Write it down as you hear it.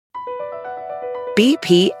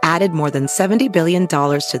BP added more than $70 billion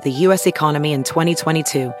to the U.S. economy in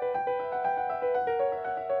 2022.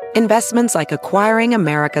 Investments like acquiring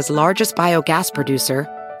America's largest biogas producer,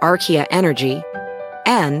 Archaea Energy,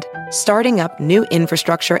 and starting up new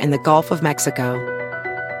infrastructure in the Gulf of Mexico.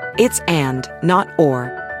 It's and, not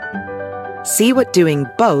or. See what doing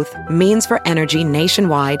both means for energy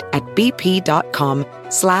nationwide at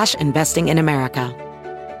bp.com/investing in America.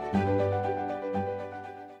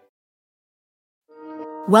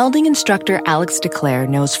 Welding instructor Alex DeClaire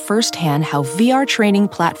knows firsthand how VR training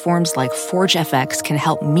platforms like ForgeFX can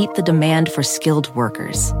help meet the demand for skilled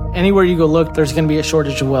workers. Anywhere you go look, there's going to be a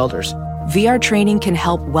shortage of welders. VR training can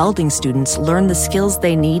help welding students learn the skills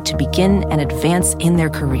they need to begin and advance in their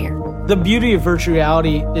career. The beauty of virtual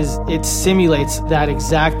reality is it simulates that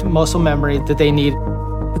exact muscle memory that they need.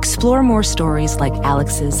 Explore more stories like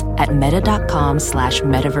Alex's at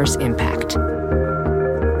meta.com/metaverseimpact.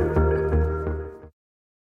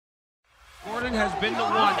 Gordon has been the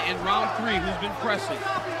one in round 3 who's been pressing,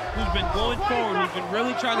 who's been going forward, who's been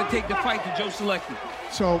really trying to take the fight to Joe Solecki.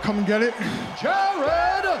 So come and get it.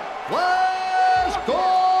 Jared Flash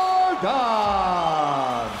Gordon.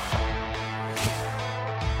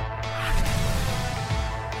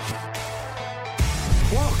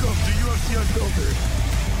 Welcome to UFC Unfiltered.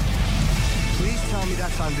 Please tell me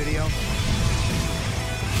that's on video.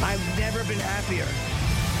 I've never been happier.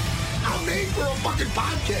 I'm made for a fucking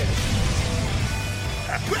podcast.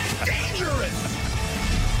 That's dangerous.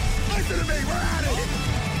 Listen to me, we're at it.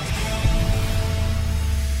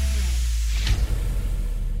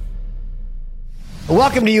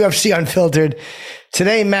 Welcome to UFC Unfiltered.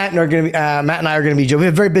 Today, Matt and I are going to be. We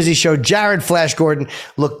have a very busy show. Jared Flash Gordon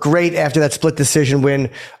looked great after that split decision win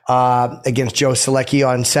against Joe Solecki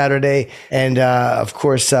on Saturday, and of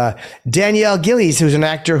course Danielle Gillies, who's an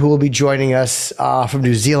actor who will be joining us from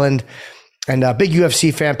New Zealand, and a big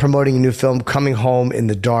UFC fan promoting a new film, Coming Home in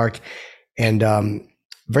the Dark, and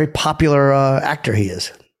very popular actor he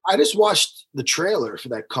is. I just watched the trailer for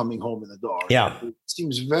that Coming Home in the Dark. Yeah, it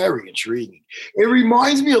seems very intriguing. It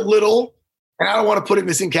reminds me a little. And I don't want to put it in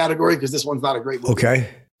the same category because this one's not a great movie. Okay.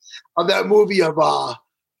 Of that movie of Meryl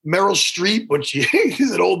Streep, when she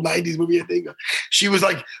is an old 90s movie, I think. She was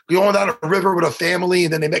like going down a river with a family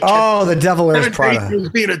and then they met The Devil Wears Prada. He was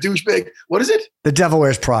being a douchebag. What is it? The Devil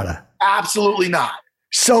Wears Prada. Absolutely not.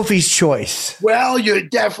 Sophie's Choice. Well, you're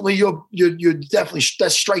definitely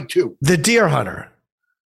that's strike 2. The Deer Hunter.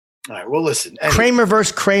 All right, well, listen. Anyway. Kramer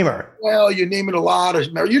versus Kramer. Well, you're naming a lot of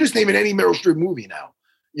You're just naming any Meryl Streep movie now.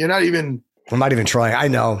 You're not even. I'm not even trying. I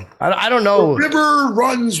know. I don't know. The River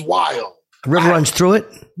Runs Wild. The river runs through it?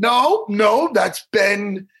 No, that's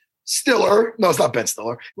Ben Stiller. No, it's not Ben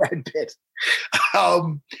Stiller. Brad Pitt.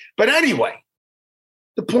 But anyway,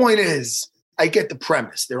 the point is, I get the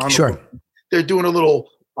premise. They're on. They're doing a little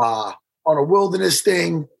on a wilderness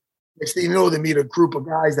thing. Next thing you know, they meet a group of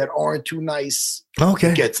guys that aren't too nice. Okay.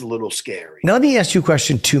 It gets a little scary. Now, let me ask you a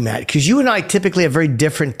question too, Matt, because you and I typically have very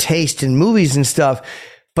different taste in movies and stuff.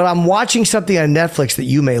 But I'm watching something on Netflix that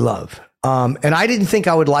you may love. And I didn't think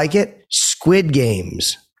I would like it. Squid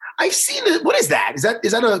Games. I've seen it. What is that? Is that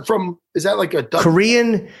like a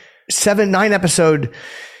Korean 7-9 episode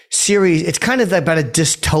series? It's kind of about a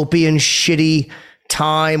dystopian, shitty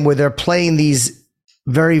time where they're playing these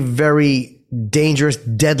very, very dangerous,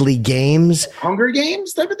 deadly games. Hunger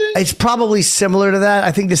Games type of thing? It's probably similar to that.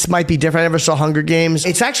 I think this might be different. I never saw Hunger Games.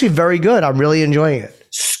 It's actually very good. I'm really enjoying it.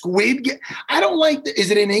 Squid Game. I don't like.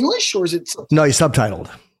 Is it in English or is it? No, it's subtitled,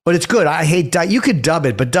 but it's good. I hate. You could dub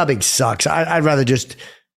it, but dubbing sucks. I'd rather just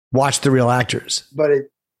watch the real actors. But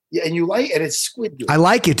and you like it. It's Squid Game. I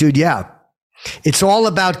like it, dude. Yeah, it's all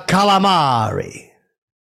about calamari.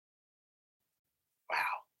 Wow,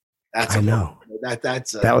 I know.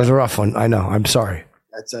 That was a rough one. I know. I'm sorry.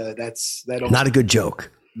 That's not a good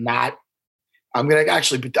joke. I'm gonna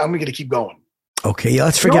keep going. Okay, yeah,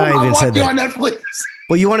 let's forget I even said that. On Netflix.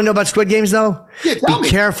 Well, you want to know about Squid Games though? Yeah, tell me. Be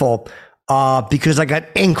careful, because I got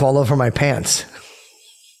ink all over my pants.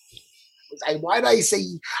 Why did I say?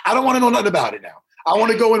 I don't want to know nothing about it now. I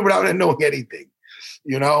want to go in without knowing anything.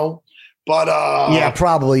 You know, but yeah,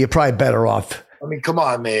 probably you're probably better off. I mean, come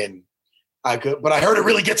on, man. But I heard it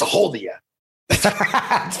really gets a hold of you.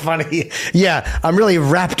 It's funny. Yeah, I'm really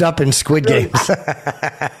wrapped up in Squid Games.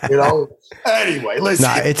 You know. Anyway, listen.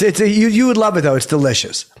 Nah, you would love it though. It's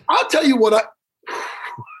delicious. I'll tell you what.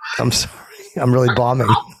 I'm sorry. I'm really bombing.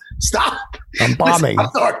 Stop. I'm bombing. Listen,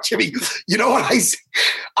 I'm sorry, Jimmy. You know what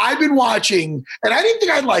I've been watching, and I didn't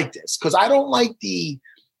think I'd like this because I don't like the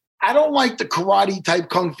karate type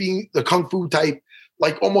the kung fu type,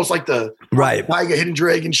 like almost like the right Tiger Hidden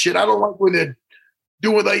Dragon shit. I don't like when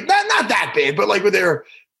doing like not that bad, but like where they're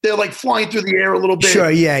like flying through the air a little bit. Sure,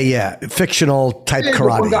 yeah. Fictional type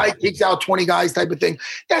karate. One guy takes out 20 guys type of thing.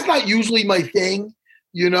 That's not usually my thing,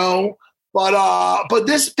 you know. But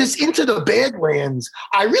this Into the Badlands,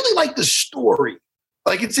 I really like the story.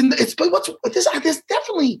 Like there's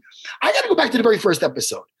definitely, I got to go back to the very first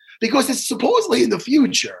episode because it's supposedly in the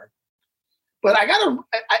future. But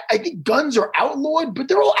I think guns are outlawed, but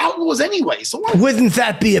they're all outlaws anyway. So wouldn't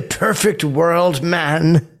that be a perfect world,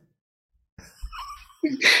 man?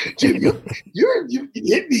 Jim, you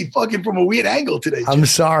hit me fucking from a weird angle today, Jim. I'm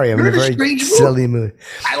sorry. I'm in a very silly mood.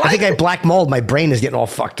 I think I black mold. My brain is getting all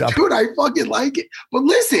fucked up. Dude, I fucking like it. But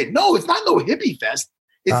listen, no, it's not no hippie fest.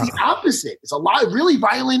 It's the opposite. It's a lot really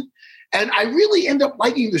violent. And I really end up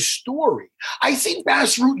liking the story. I seen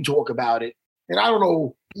Bas Rutten talk about it. And I don't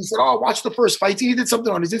know. He said, "Oh, watch the first fights." He did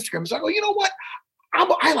something on his Instagram. So I go, you know what?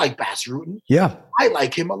 I like Bas Rutten. Yeah. I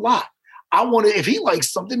like him a lot. I want to, if he likes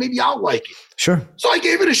something, maybe I'll like it. Sure. So I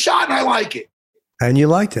gave it a shot and I like it. And you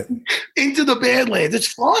liked it. Into the Badlands. It's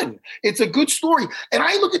fun. It's a good story. And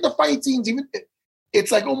I look at the fight scenes, even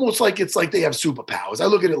it's like almost like it's like they have superpowers. I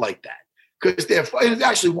look at it like that. Because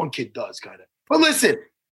actually one kid does kind of. But listen,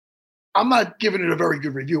 I'm not giving it a very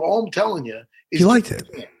good review. All I'm telling you is you liked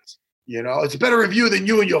it. You know, it's a better review than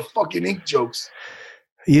you and your fucking ink jokes.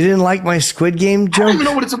 You didn't like my Squid Game joke? I don't even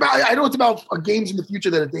know what it's about. I know it's about games in the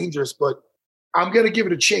future that are dangerous, but I'm going to give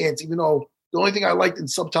it a chance, even though the only thing I liked in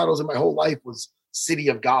subtitles in my whole life was City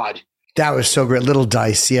of God. That was so great. Little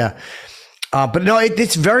Dice, yeah. But no,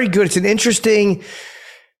 it's very good. It's an interesting,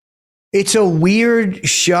 it's a weird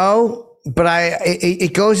show, but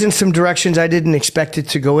it goes in some directions I didn't expect it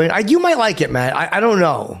to go in. You might like it, Matt. I don't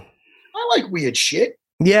know. I like weird shit.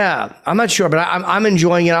 Yeah, I'm not sure, but I'm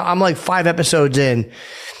enjoying it. I'm like 5 episodes in.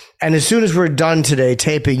 And as soon as we're done today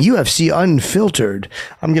taping UFC Unfiltered,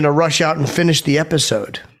 I'm going to rush out and finish the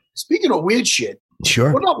episode. Speaking of weird shit.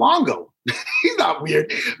 Sure. What about Longo? He's not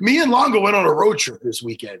weird. Me and Longo went on a road trip this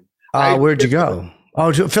weekend. Where'd you go?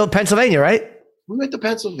 Oh, to Pennsylvania, right? We went to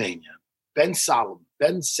Pennsylvania. Ben Salem.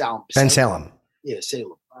 Ben Salem. Yeah,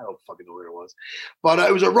 Salem. I don't fucking know where it was. But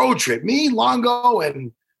it was a road trip. Me, Longo,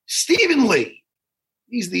 and Stephen Lee.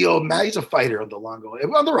 He's the old man. He's a fighter under Longo,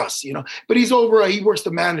 under us, you know. But he's over. He works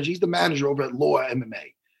the manager. He's the manager over at Law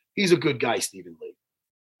MMA. He's a good guy, Stephen Lee.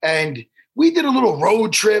 And we did a little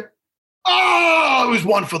road trip. Oh, it was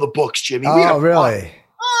one for the books, Jimmy. Oh, really?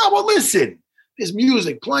 Well, listen. There's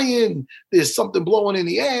music playing. There's something blowing in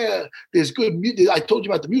the air. There's good music. I told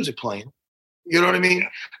you about the music playing. You know what I mean?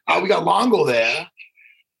 We got Longo there.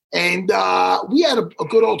 And we had a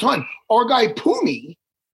good old time. Our guy, Pumi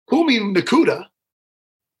Nakuda,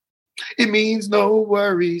 it means no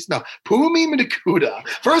worries. No, Pumi Nakuda.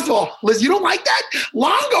 First of all, Liz, you don't like that?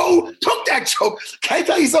 Longo took that joke. Can I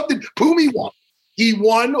tell you something? Pumi won. He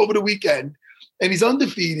won over the weekend, and he's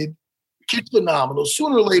undefeated. Kid's phenomenal.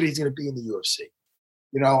 Sooner or later, he's going to be in the UFC.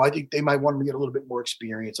 You know, I think they might want him to get a little bit more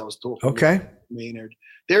experience. I was talking to Maynard.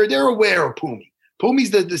 They're aware of Pumi. Pumi's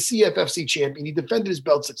the CFFC champion. He defended his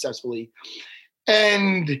belt successfully.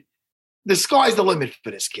 And the sky's the limit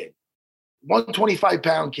for this kid.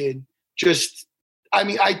 125-pound kid.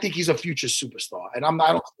 I think he's a future superstar. And I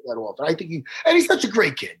don't say that often. I think he's such a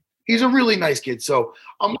great kid. He's a really nice kid. So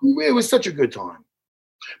it was such a good time.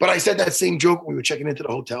 But I said that same joke when we were checking into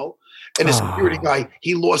the hotel. And the security guy,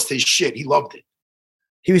 he lost his shit. He loved it.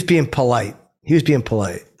 He was being polite.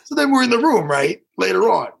 So then we're in the room, right?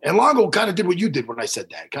 Later on. And Longo kind of did what you did when I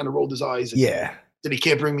said that. Kind of rolled his eyes. And said he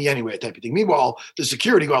can't bring me anywhere type of thing. Meanwhile, the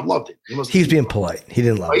security guard loved it. He was being polite. He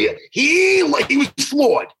didn't love it. He was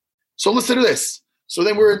flawed. So listen to this. So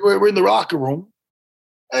then we're in the locker room.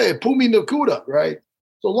 Hey, Pumi Nakuda, right?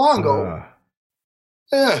 So Longo.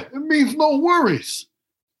 It means no worries.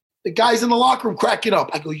 The guy's in the locker room cracking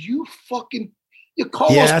up. I go, you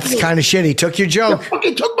Carlos. Yeah, that's kind of shit. He took your joke. You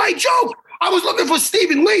fucking took my joke. I was looking for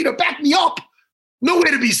Stephen Lee to back me up.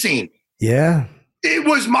 Nowhere to be seen. Yeah. It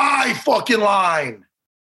was my fucking line.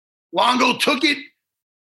 Longo took it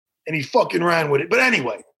and he fucking ran with it. But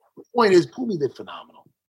anyway, the point is, Pumi did phenomenal.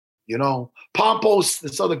 You know, Pompos,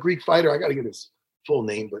 this other Greek fighter, I got to get his full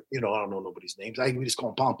name, but, I don't know nobody's names. We just call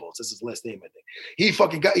him Pompos. That's his last name, I think. He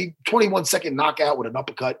fucking got 21-second knockout with an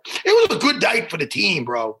uppercut. It was a good night for the team,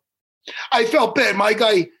 bro. I felt bad. My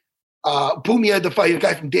guy, Pumi had to fight a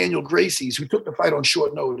guy from Daniel Gracie's who took the fight on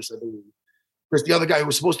short notice, I believe. Because the other guy who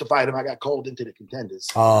was supposed to fight him, I got called into the contenders.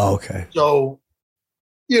 Oh, okay. So,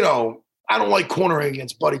 I don't like cornering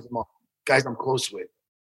against buddies of mine, guys I'm close with.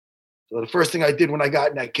 So the first thing I did when I got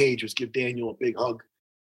in that cage was give Daniel a big hug.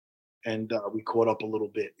 And we caught up a little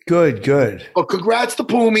bit. Good. But congrats to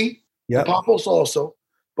Pumi. Yeah. Pompos also.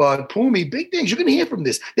 But Pumi, big things. You're going to hear from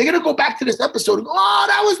this. They're going to go back to this episode and go, oh,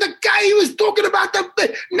 that was the guy he was talking about.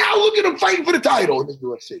 Now look at him fighting for the title in the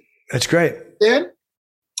UFC. That's great. Dan?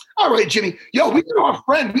 All right, Jimmy. Yo, we got our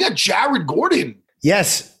friend. We got Jared Gordon.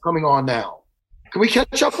 Yes. Coming on now. Can we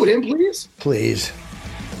catch up with him, please? Please.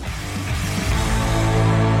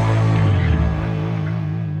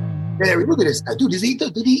 Barry, look at this guy. Dude,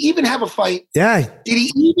 did he even have a fight? Yeah. Did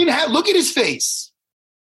he even have – look at his face.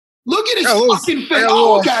 Look at his fucking face.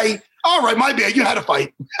 Oh, okay. All right, my bad. You had a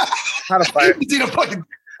fight. Had a fight. You see the fucking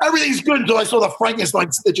 – everything's good until I saw the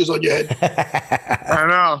Frankenstein stitches on your head. I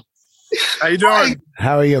know. How you doing? Right.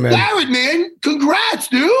 How are you, man? Jared, man. Congrats,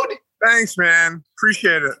 dude. Thanks, man.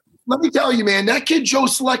 Appreciate it. Let me tell you, man, that kid Joe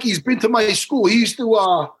Selecki's been to my school. He used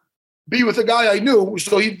to be with a guy I knew,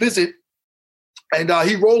 so he'd visit. And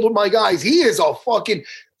he rolled with my guys. He is a fucking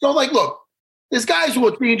 – so, like, look, there's guys who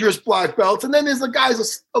are dangerous black belts, and then there's the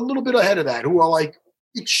guys a little bit ahead of that who are, like,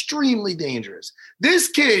 extremely dangerous. This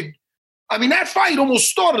kid, I mean, that fight almost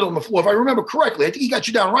started on the floor, if I remember correctly. I think he got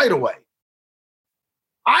you down right away.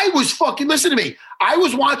 I was fucking – listen to me. I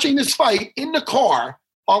was watching this fight in the car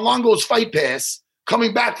on Longo's Fight Pass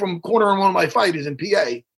coming back from cornering one of my fighters in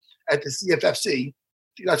PA at the CFFC. See,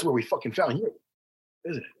 that's where we fucking found you,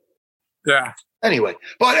 isn't it? Yeah. Anyway,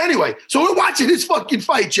 so we're watching this fucking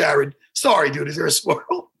fight, Jared. Sorry, dude. Is there a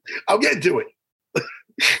squirrel? I'll get to it.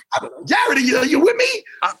 Jared, are you with me?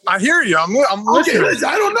 I hear you. I'm listening. Okay, listen,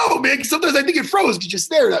 I don't know, man. Sometimes I think it froze because you're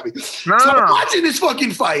staring at me. No. I'm watching this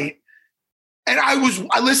fucking fight, and I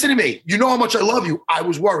listen to me. You know how much I love you. I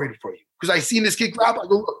was worried for you because I seen this kid grab.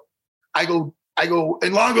 I go,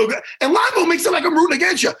 and Longo makes it like I'm rooting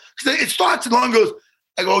against you. It starts, and Longo goes,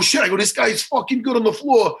 I go, oh, shit. I go, this guy's fucking good on the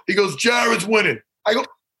floor. He goes, Jared's winning. I go,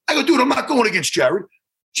 dude, I'm not going against Jared.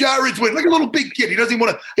 Jared's winning. Like a little big kid. He doesn't even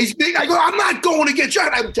want to. He's big. I go, I'm not going against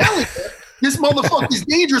Jared. I'm telling you, this motherfucker is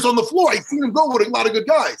dangerous on the floor. I've seen him go with a lot of good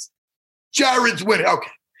guys. Jared's winning.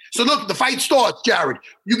 Okay. So look, the fight starts, Jared.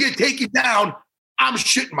 You get taken down. I'm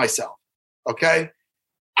shitting myself. Okay?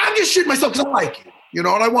 I'm just shitting myself because I like you. You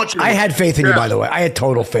know, and I want you to. I had faith in you, by the way. I had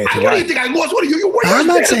total faith in you. What do you think I lost? What are you? I'm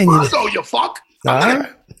not saying you. So you fuck. I'm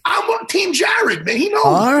on Team Jared, man. He knows.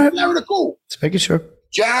 All right. Jared are cool. Just making sure.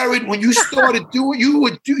 Jared, when you started doing, you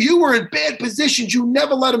were in bad positions. You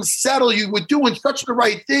never let him settle. You were doing such the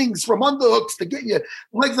right things, from underhooks to get your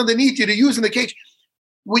legs underneath you to using the cage.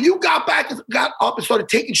 When you got up and started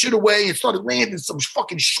taking shit away and started landing some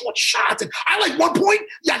fucking short shots, and I like one point,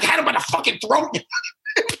 I had him by the fucking throat.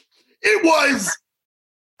 It was.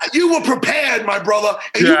 You were prepared, my brother.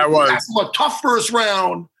 And yeah, it was. A tough first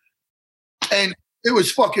round. And it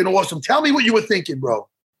was fucking awesome. Tell me what you were thinking, bro.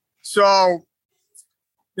 So,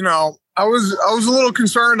 you know, I was a little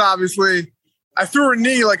concerned, obviously. I threw a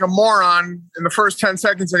knee like a moron in the first 10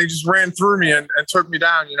 seconds, and he just ran through me and took me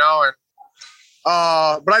down, you know. And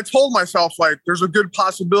but I told myself, like, there's a good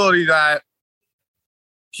possibility that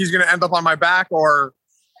he's going to end up on my back or,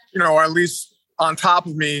 you know, or at least on top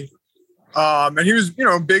of me. And he was, you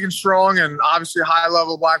know, big and strong and obviously a high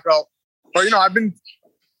level black belt. But, you know,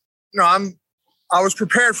 I was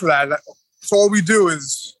prepared for that. So all we do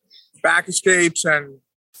is back escapes and,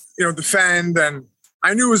 you know, defend. And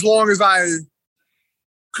I knew as long as I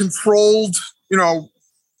controlled, you know,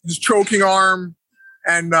 his choking arm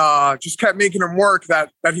and just kept making him work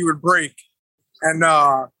that he would break. And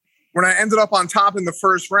when I ended up on top in the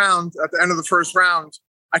first round, at the end of the first round,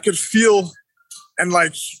 I could feel and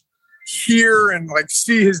like hear and like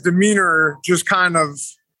see his demeanor just kind of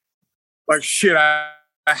like, shit, I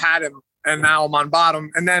had him and now I'm on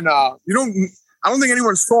bottom. And then I don't think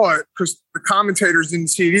anyone saw it because the commentators didn't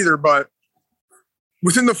see it either, but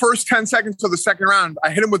within the first 10 seconds of the second round,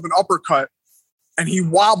 I hit him with an uppercut and he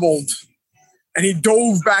wobbled and he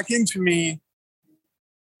dove back into me.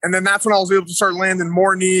 And then that's when I was able to start landing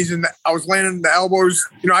more knees and I was landing the elbows.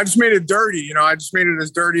 You know, I just made it dirty. You know, I just made it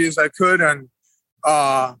as dirty as I could. And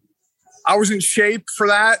I was in shape for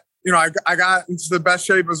that. You know, I got into the best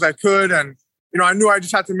shape as I could. And, you know, I knew I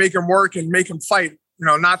just had to make him work and make him fight, you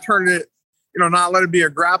know, not turn it, you know, not let it be a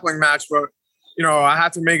grappling match, but, you know, I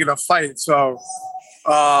had to make it a fight. So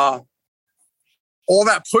all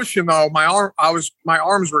that pushing though, my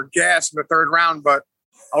arms were gassed in the third round, but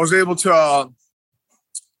I was able to,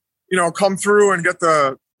 you know, come through and get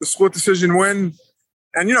the split decision win.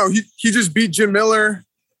 And, you know, he just beat Jim Miller.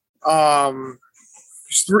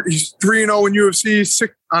 He's 3-0 in UFC,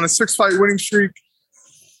 on a 6-fight winning streak.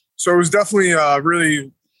 So it was definitely a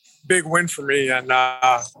really big win for me. And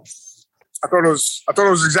I thought it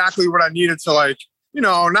was exactly what I needed to, like, you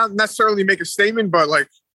know, not necessarily make a statement, but like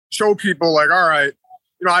show people like, all right,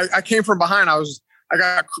 you know, I came from behind.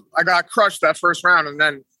 I got crushed that first round. And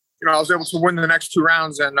then, I was able to win the next 2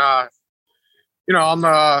 rounds, and I'm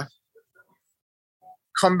a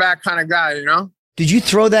comeback kind of guy. Did you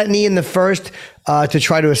throw that knee in the first to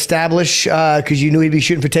try to establish because you knew he'd be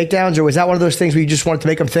shooting for takedowns, or was that one of those things where you just wanted to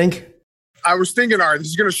make him think? I was thinking, all right, this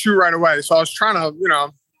is going to shoot right away. So I was trying to,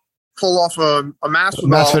 pull off a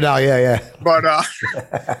Masvidal. Yeah. But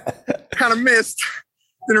kind of missed.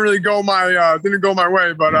 Didn't go my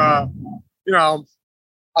way. But I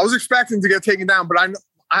was expecting to get taken down. But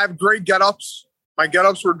I have great get-ups. My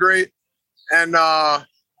get-ups were great, and like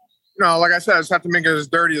I said, I just have to make it as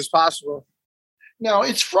dirty as possible. Now,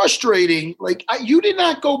 it's frustrating. Like, you did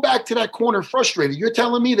not go back to that corner frustrated. You're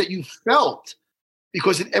telling me that you felt,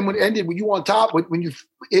 because when it ended, when you were on top, when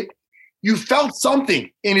you felt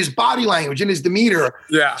something in his body language, in his demeanor,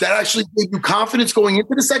 that actually gave you confidence going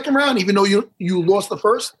into the second round, even though you lost the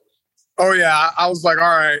first? Oh, yeah. I was like,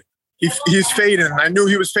 all right, he's fading. I knew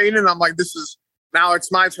he was fading. I'm like, now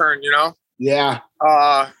it's my turn, Yeah.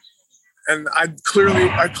 And I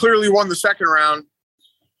clearly won the second round.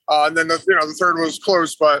 And then the third was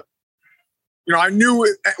close, but I knew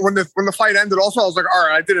when the fight ended. Also, I was like, all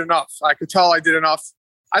right, I did enough. I could tell I did enough.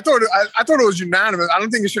 I thought it was unanimous. I don't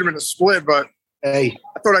think it should have been a split, but hey,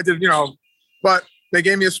 I thought I did. But they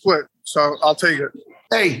gave me a split, so I'll take it.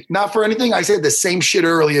 Hey, not for anything. I said the same shit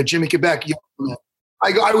earlier. Jimmy Quebec.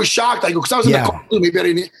 I was shocked. I go, because I was in the car. Maybe I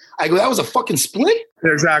didn't. I go, that was a fucking split.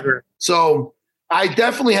 Yeah, exactly. So I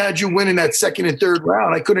definitely had you winning that second and third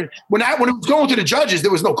round. I couldn't when it was going to the judges.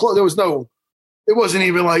 There was no. It wasn't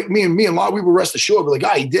even like me and Law. We were rest assured. We're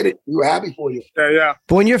like, he did it. We were happy for you. Yeah.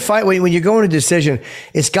 But when you're going to decision,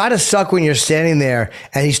 it's got to suck when you're standing there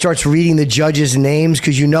and he starts reading the judges' names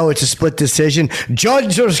because it's a split decision.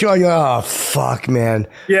 Judge sort of going, oh fuck, man.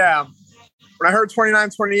 Yeah. When I heard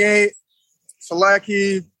 29-28,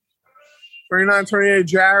 Selecki, 29-28,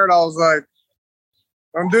 Jared, I was like,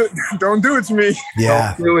 don't do it to me.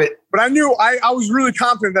 Yeah. Don't do it. But I knew I was really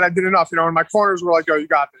confident that I did enough, and my corners were like, yo, you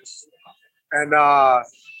got this. And, they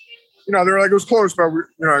were like, it was close, but,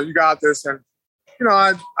 you got this. And,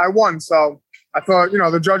 I won. So I thought,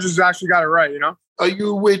 the judges actually got it right, Are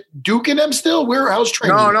you with Duke and them still? How's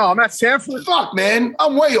training? No, I'm at Sanford. Fuck, man.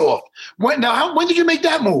 I'm way off. When did you make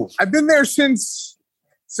that move? I've been there since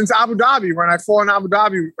Abu Dhabi, when I fought in Abu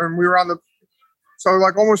Dhabi, and we were so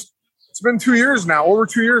like almost, it's been 2 years now, over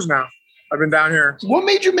 2 years now. I've been down here. What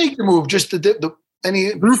made you make the move? Just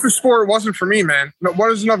any Rufus sport wasn't for me, man.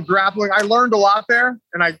 Wasn't enough grappling. I learned a lot there,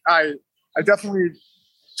 and I definitely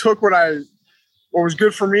took what was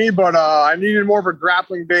good for me, but I needed more of a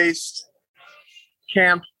grappling based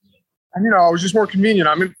camp. And it was just more convenient.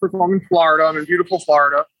 I'm in Florida. I'm in beautiful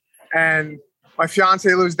Florida, and my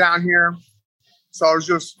fiance lives down here, so it was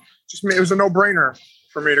just it was a no brainer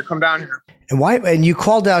for me to come down here. And why? And you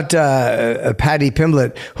called out Paddy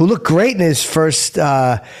Pimblett, who looked great in his first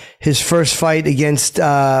fight against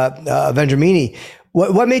Vendramini.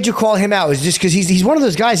 What made you call him out? Is just because he's one of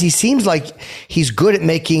those guys. He seems like he's good at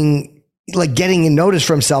getting a notice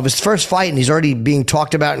for himself. His first fight, and he's already being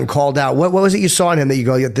talked about and called out. What was it you saw in him that you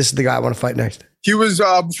go, yeah, this is the guy I want to fight next? He was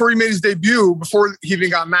before he made his debut, before he even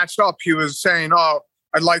got matched up. He was saying, "Oh,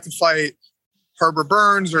 I'd like to fight Herbert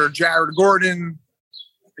Burns or Jared Gordon."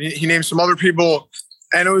 He named some other people,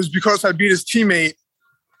 and it was because I beat his teammate.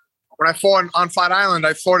 When I fought on Fight Island,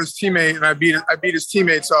 I fought his teammate, and I beat his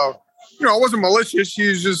teammate. So, it wasn't malicious. He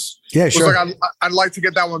was just was like, I'd like to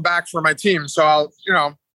get that one back for my team. So,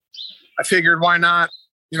 I figured, why not,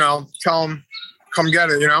 tell him, come get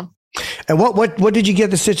it, And what did you get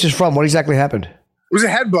the stitches from? What exactly happened? It was a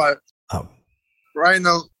headbutt. Oh. Right in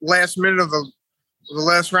the last minute of the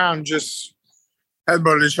last round, just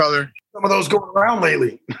headbutted each other. Some of those going around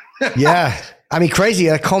lately. Yeah. I mean, crazy.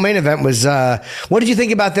 That co-main event was, what did you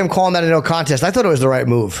think about them calling that a no contest? I thought it was the right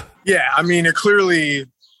move. Yeah. I mean, it clearly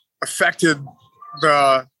affected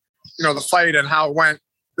the fight and how it went.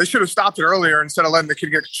 They should have stopped it earlier instead of letting the kid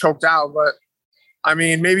get choked out. But I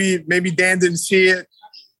mean, maybe Dan didn't see it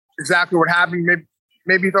exactly what happened.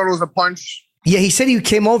 Maybe he thought it was a punch. Yeah, he said he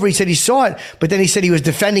came over. He said he saw it, but then he said he was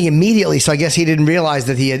defending immediately. So I guess he didn't realize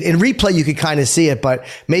that he had. In replay, you could kind of see it, but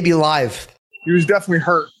maybe live. He was definitely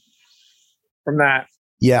hurt from that.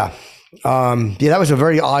 Yeah, that was a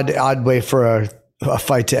very odd way for a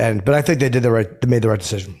fight to end. But I think they made the right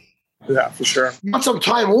decision. Yeah, for sure. You want some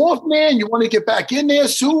time off, man? You want to get back in there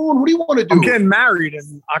soon? What do you want to do? I'm getting married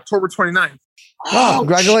in October 29th. Oh,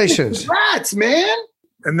 congratulations. Shit, congrats, man.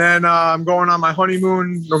 And then I'm going on my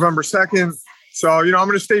honeymoon November 2nd. So, I'm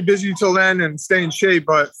going to stay busy till then and stay in shape.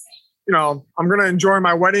 But, I'm going to enjoy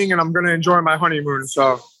my wedding and I'm going to enjoy my honeymoon.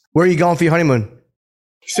 So, where are you going for your honeymoon?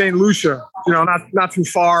 St. Lucia, not too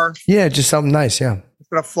far. Yeah, just something nice. Yeah.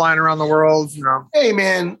 Instead of flying around the world, you know. Hey,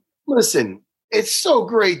 man, listen, it's so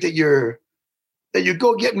great that you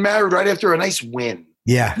go getting married right after a nice win.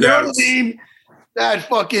 Yeah. You know what I mean? That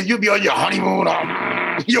fucking, you'll be on your honeymoon.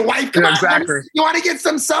 Your wife, come on, exactly. You want to get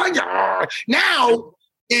some sun? Now,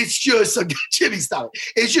 it's just Jimmy, stop it.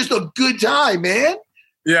 It's just a good time, man.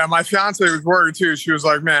 Yeah, my fiance was worried too. She was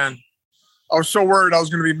like, man, I was so worried I was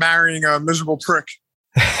going to be marrying a miserable prick.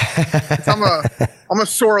 I'm a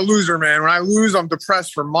sore loser, man. When I lose, I'm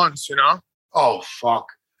depressed for months, you know? Oh, fuck.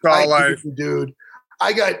 So, Dude,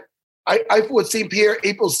 I fought St. Pierre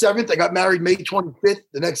April 7th. I got married May 25th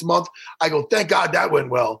the next month. I go, thank God that went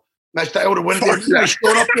well. I would have went there. I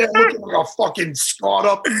showed up there looking like a fucking scarred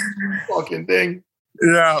up fucking thing.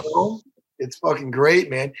 Yeah. You know? It's fucking great,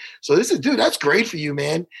 man. So dude, that's great for you,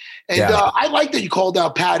 man. And I like that you called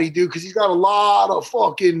out Patty, dude, because he's got a lot of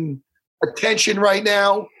fucking attention right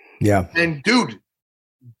now. Yeah. And dude,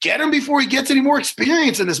 get him before he gets any more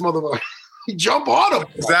experience in this motherfucker. Jump on him.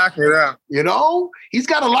 Exactly, yeah. You know? He's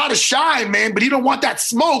got a lot of shine, man, but he don't want that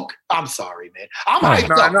smoke. I'm sorry, man. I'm hyped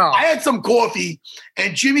up. I had some coffee,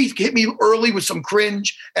 and Jimmy hit me early with some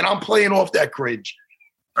cringe, and I'm playing off that cringe.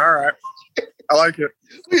 All right. I like it.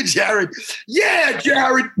 Look at Jared. Yeah,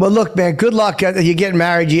 Jared. Well, look, man, good luck. You're getting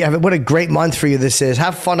married. What a great month for you this is.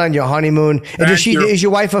 Have fun on your honeymoon. And is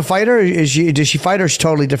your wife a fighter? Does she fight, or is she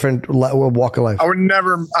totally different walk of life? I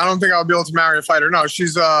don't think I'll be able to marry a fighter. No,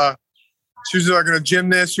 she's like a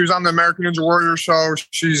gymnast. She was on the American Ninja Warrior show.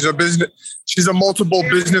 She's a multiple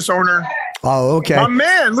business owner. Oh, okay. My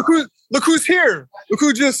man, look who's here. Look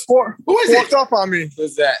who just walked up on me.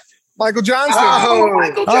 Who's that? Michael Johnson.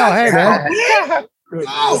 Michael Johnson. Hey, man. Yeah.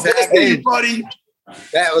 Oh, good to see you, buddy.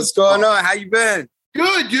 What's going on? How you been?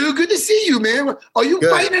 Good, dude. Good to see you, man. Are you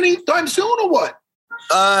fighting anytime soon or what?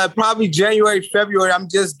 Probably January, February. I'm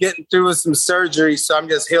just getting through with some surgery, so I'm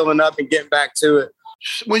just healing up and getting back to it.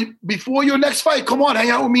 Before your next fight, come on, hang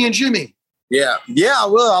out with me and Jimmy. Yeah, I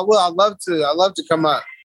will. I'd love to come up.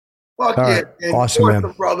 Fuck yeah, man. Awesome, man.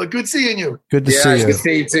 Brother. Good seeing you. Good to see you. Good to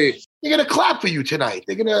see you too. They're going to clap for you tonight.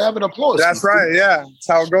 They're going to have an applause. That's right, yeah. That's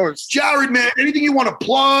how it goes. Jared, man, anything you want to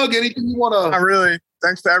plug? Anything you want to... Not really.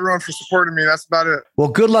 Thanks to everyone for supporting me. That's about it. Well,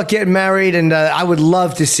 good luck getting married, and I would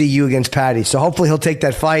love to see you against Patty. So hopefully he'll take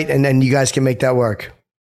that fight, and then you guys can make that work.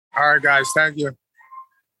 All right, guys. Thank you.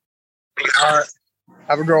 All right.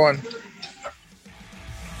 Have a good one.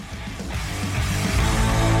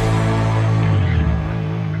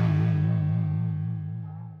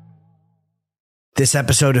 This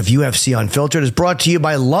episode of UFC Unfiltered is brought to you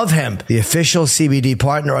by Love Hemp, the official CBD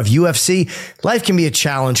partner of UFC. Life can be a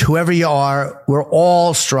challenge. Whoever you are, we're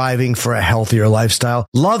all striving for a healthier lifestyle.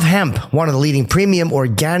 Love Hemp, one of the leading premium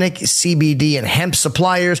organic CBD and hemp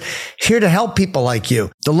suppliers, here to help people like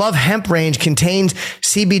you. The Love Hemp range contains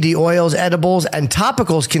CBD oils, edibles, and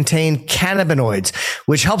topicals contain cannabinoids,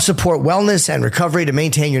 which help support wellness and recovery to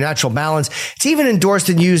maintain your natural balance. It's even endorsed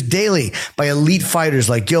and used daily by elite fighters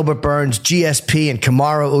like Gilbert Burns, GSP, and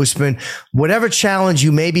Kamaru Usman. Whatever challenge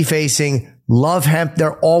you may be facing, Love Hemp,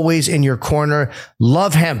 they're always in your corner.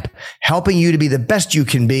 Love Hemp, helping you to be the best you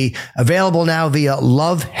can be. Available now via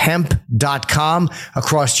lovehemp.com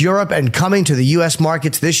across Europe and coming to the U.S.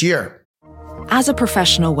 markets this year. As a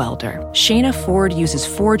professional welder, Shayna Ford uses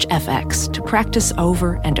Forge FX to practice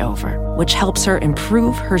over and over, which helps her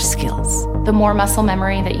improve her skills. The more muscle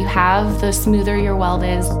memory that you have, the smoother your weld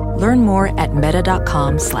is. Learn more at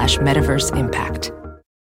meta.com/metaverse impact.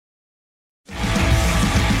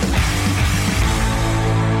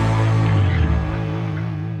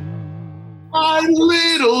 My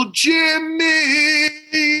little Jimmy,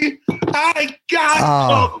 I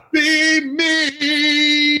got to be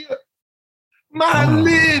me. My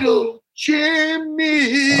little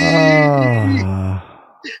Jimmy.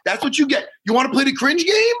 That's what you get. You want to play the cringe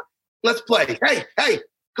game? Let's play. Hey,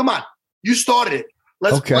 come on. You started it.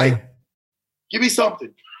 Let's play. Give me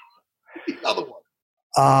something. Another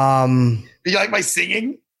one. Do you like my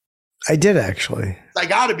singing? I did, actually. I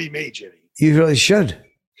got to be me, Jimmy. You really should.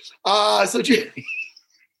 So Jimmy.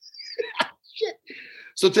 Shit.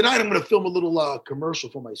 So tonight I'm going to film a little commercial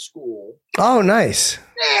for my school. Oh, nice.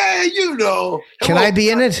 Yeah, you know. Can I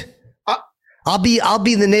be in it? I'll be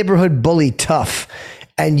the neighborhood bully tough,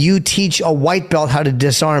 and you teach a white belt how to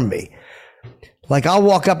disarm me. Like, I'll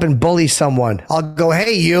walk up and bully someone. I'll go,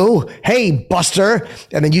 hey, you, hey, Buster,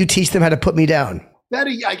 and then you teach them how to put me down.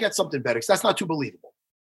 I get something better, because that's not too believable.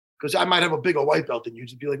 Because I might have a bigger white belt than you.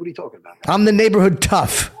 Just be like, what are you talking about? I'm the neighborhood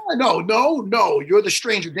tough. No. You're the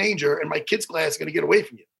stranger danger, and my kids' class is going to get away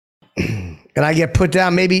from you. And I get put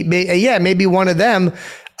down. Maybe one of them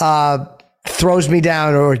throws me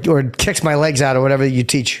down or kicks my legs out or whatever you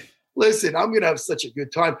teach. Listen, I'm gonna have such a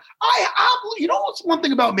good time. You know what's one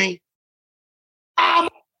thing about me? I'm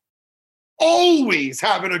always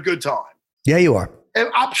having a good time. Yeah, you are. And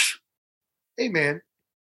hey, man,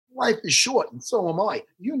 life is short, and so am I.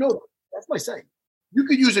 You know that. That's my saying. You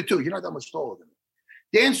could use it too. You're not that much taller than me.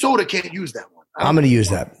 Dan Soder can't use that one. I'm going to use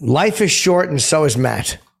that. Life is short, and so is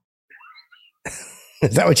Matt.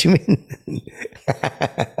 Is that what you mean?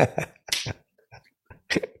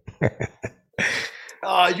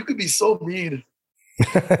 You could be so mean.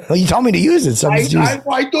 Well, you told me to use it. So I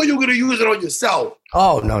thought you were going to use it on yourself.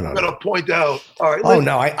 Oh, no. I'm going to point out. All right. Oh,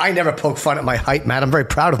 no. I never poke fun at my height, Matt. I'm very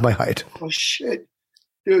proud of my height. Oh, shit.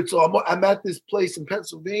 Dude, so I'm at this place in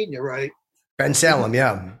Pennsylvania, right? Ben Salem,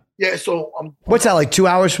 yeah. Yeah, so what's that, like 2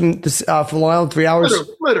 hours from Long Island, 3 hours?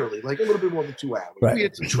 Literally, like a little bit more than 2 hours. Right. We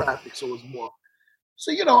had some traffic, so it was more.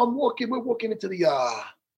 So, we're walking into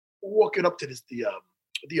walking up to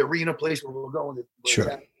the arena place where we're going.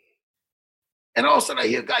 Sure. And all of a sudden I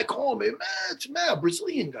hear a guy calling me, man, it's Matt, a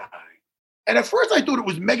Brazilian guy. And at first I thought it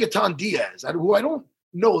was Megaton Diaz, who I don't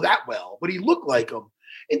know that well, but he looked like him.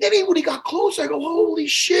 And then when he got closer, I go, holy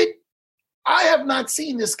shit, I have not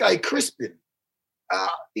seen this guy Crispin.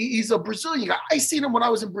 He's a Brazilian guy. I seen him when I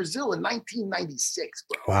was in Brazil in 1996,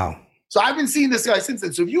 bro. Wow. So I've been seeing this guy since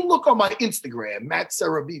then. So if you look on my Instagram, Matt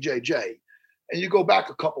Serra BJJ, and you go back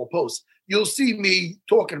a couple of posts, you'll see me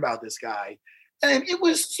talking about this guy. And it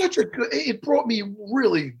was it brought me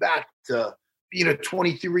really back to being a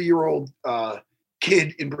 23-year-old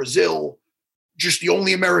kid in Brazil, just the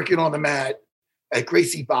only American on the mat at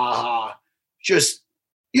Gracie Barra, just,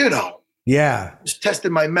 yeah, just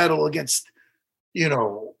testing my mettle against,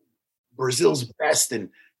 Brazil's best and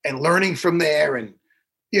learning from there and,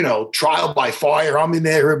 trial by fire. I'm in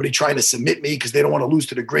there, everybody trying to submit me because they don't want to lose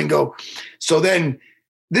to the gringo. So then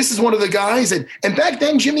this is one of the guys. And back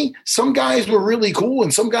then, Jimmy, some guys were really cool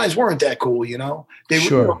and some guys weren't that cool,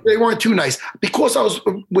 They weren't too nice. Because I was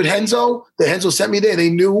with Renzo, Renzo sent me there, they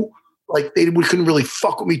knew like they couldn't really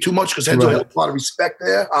fuck with me too much because Renzo had a lot of respect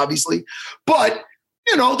there, obviously. But,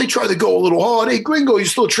 they tried to go a little hard. Hey, gringo, you're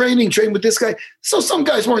still train with this guy. So some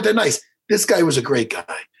guys weren't that nice. This guy was a great guy.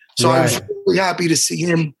 So I was really happy to see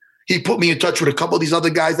him. He put me in touch with a couple of these other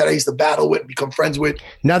guys that I used to battle with and become friends with.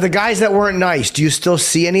 Now, the guys that weren't nice, do you still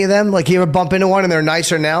see any of them? Like, you ever bump into one and they're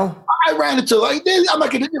nicer now? I ran into, I'm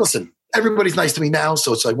not going to, listen, everybody's nice to me now,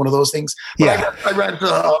 so it's like one of those things. But yeah. I ran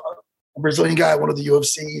into a Brazilian guy, one of the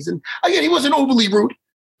UFCs. And again, he wasn't overly rude,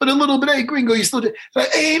 but a little bit, hey, gringo, you still did.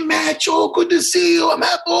 Like, hey, Matt, good to see you. I'm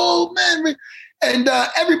happy, man. And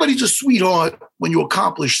everybody's a sweetheart when you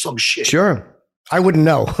accomplish some shit. Sure. I wouldn't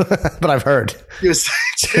know, but I've heard. Yes,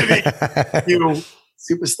 Jimmy,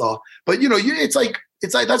 superstar. But it's like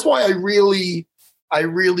that's why I really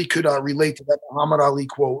could relate to that Muhammad Ali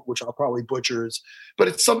quote, which I'll probably butcher. But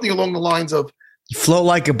it's something along the lines of "Float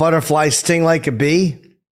like a butterfly, sting like a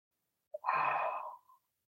bee."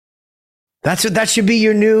 That should be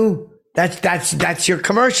your new. That's your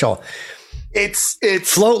commercial. It's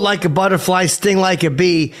float like a butterfly, sting like a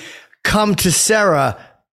bee. Come to Sarah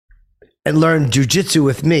and learn jujitsu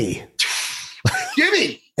with me.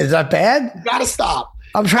 Jimmy, is that bad? You gotta stop.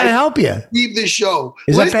 I'm trying to help you. Leave this show.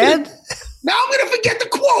 Is that bad? Now I'm gonna forget the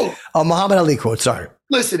quote. Oh, Muhammad Ali quote. Sorry.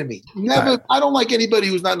 Listen to me. Never. Right. I don't like anybody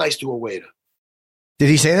who's not nice to a waiter. Did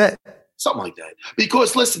he say that? Something like that.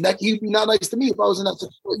 Because listen, that he'd be not nice to me if I was in that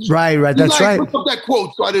situation. Right. That's right. Put up that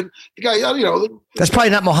quote, so I didn't. The guy, That's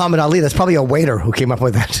probably not Muhammad Ali. That's probably a waiter who came up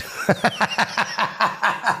with that.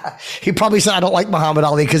 He probably said, "I don't like Muhammad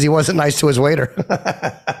Ali because he wasn't nice to his waiter."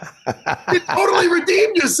 You totally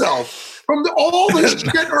redeemed yourself from all the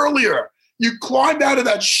shit earlier. You climbed out of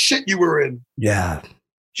that shit you were in. Yeah,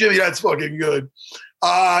 Jimmy, that's fucking good.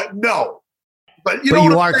 No, but you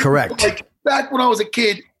are correct. Like back when I was a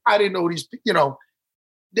kid, I didn't know these.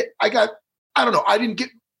 I don't know. I didn't get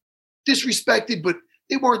disrespected, but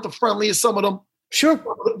they weren't the friendliest. Some of them. Sure.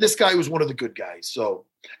 This guy was one of the good guys. So,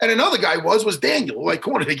 and another guy was Daniel, who I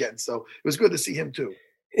cornered against. So it was good to see him too.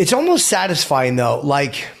 It's almost satisfying though,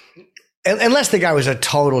 like unless the guy was a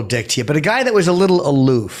total dick to you, but a guy that was a little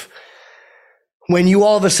aloof. When you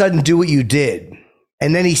all of a sudden do what you did,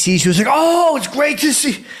 and then he sees you, it's like, oh, it's great to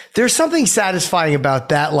see. There's something satisfying about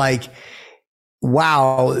that. Like,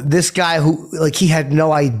 wow, this guy who he had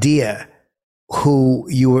no idea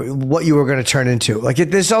what you were going to turn into. Like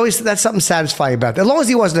that's something satisfying about that. As long as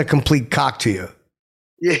he wasn't a complete cock to you.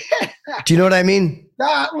 Yeah. Do you know what I mean?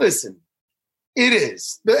 Nah, listen, it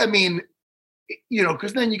is. I mean,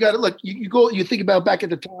 because then you got to look, you think about back at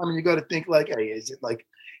the time and you got to think like, hey, is it like,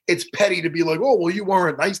 it's petty to be like, oh, well, you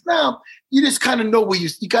weren't nice. Now you just kind of know you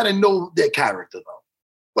got to know their character though.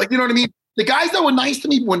 Like, you know what I mean? The guys that were nice to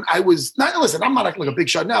me when I was not, listen, I'm not acting like a big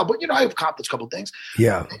shot now, but I've accomplished a couple of things.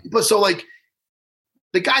 Yeah. But so like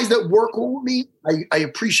the guys that work with me, I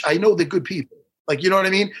appreciate, I know they're good people. Like, you know what I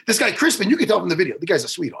mean? This guy, Crispin, you can tell from the video, the guy's a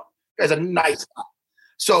sweetheart. The guy's a nice guy.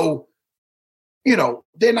 So,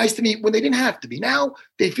 they're nice to me when they didn't have to be. Now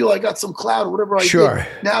they feel I got some clout or whatever I did.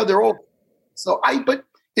 Now they're all, but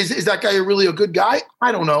is that guy really a good guy?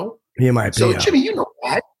 I don't know. He might be. So Jimmy, you know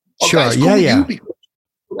that. Sure. Guys cool with you because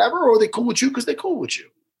whatever, or are they cool with you because they're cool with you?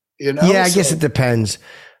 Yeah, I guess it depends. It's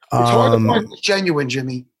hard to find what's genuine,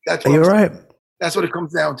 Jimmy. That's what you're right. That's what it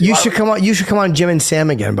comes down to. You should come on. You should come on Jim and Sam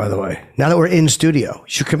again. By the way, now that we're in studio, you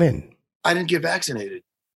should come in. I didn't get vaccinated.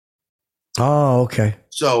 Oh, okay.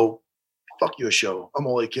 So, fuck your show. I'm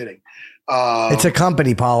only kidding. It's a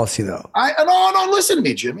company policy, though. No, listen to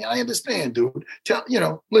me, Jimmy. I understand, dude.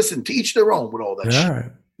 Listen, to each their own with all that shit.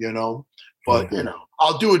 Right. But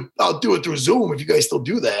I'll do it through Zoom if you guys still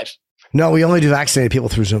do that. No, we only do vaccinated people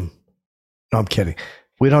through Zoom. No, I'm kidding.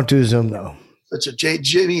 We don't do Zoom though.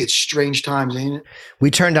 Jimmy, it's strange times, ain't it? We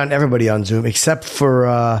turned down everybody on Zoom except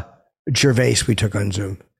for Gervais. We took on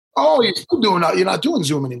Zoom. Oh, you're still doing that? You're not doing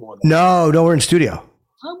Zoom anymore? No, we're in studio.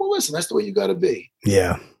 Well, listen, that's the way you got to be.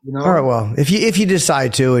 Yeah. All right. Well, if you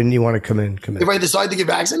decide to and you want to come in. If I decide to get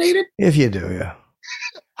vaccinated? If you do, yeah.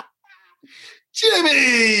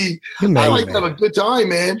 Jimmy, I like to have a good time,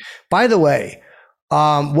 man. By the way,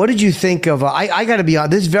 what did you think of? I got to be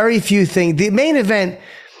honest. There's very few things. The main event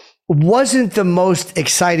wasn't the most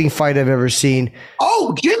exciting fight I've ever seen.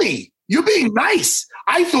 Oh, Jimmy, you're being nice.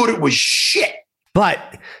 I thought it was shit.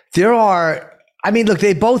 But there are. Look,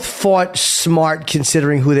 they both fought smart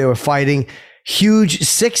considering who they were fighting. Huge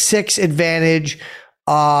 6'6" advantage.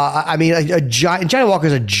 A giant. Johnny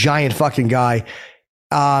Walker's a giant fucking guy.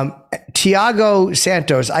 Thiago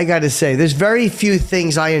Santos, I got to say, there's very few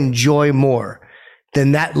things I enjoy more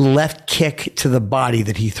than that left kick to the body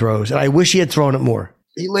that he throws. And I wish he had thrown it more.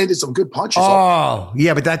 He landed some good punches. Oh,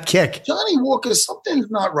 yeah, but that kick. Johnny Walker, something's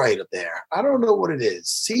not right up there. I don't know what it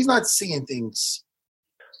is. He's not seeing things.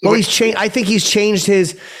 Well, he's changed. I think he's changed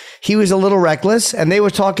he was a little reckless, and they were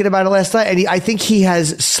talking about it last night. And I think he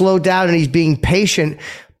has slowed down and he's being patient,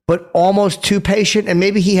 but almost too patient. And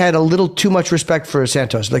maybe he had a little too much respect for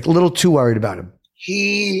Santos, like a little too worried about him.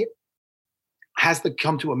 He has to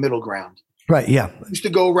come to a middle ground. Right, yeah. He used to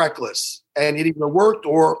go reckless, and it either worked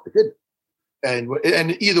or it didn't.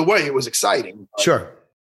 And either way, it was exciting. Sure.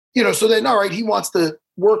 So then, all right, he wants to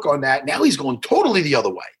work on that. Now he's going totally the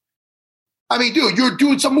other way. Dude, you're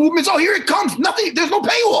doing some movements. Oh, here it comes. Nothing. There's no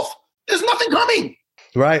payoff. There's nothing coming.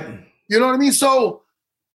 Right. You know what I mean? So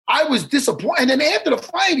I was disappointed. And then after the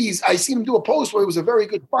fight, I seen him do a post where it was a very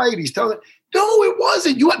good fight. He's telling it, no, it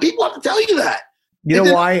wasn't. People have to tell you that. You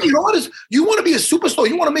know why? You know what is? You want to be a superstar.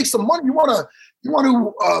 You want to make some money. You want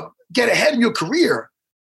to get ahead in your career.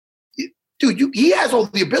 Dude, he has all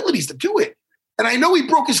the abilities to do it. And I know he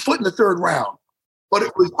broke his foot in the third round, but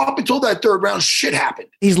it was up until that third round, shit happened.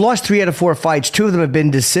 He's lost 3 out of 4 fights. 2 of them have been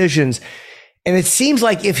decisions. And it seems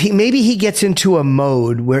like maybe he gets into a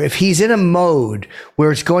mode where if he's in a mode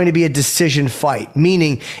where it's going to be a decision fight,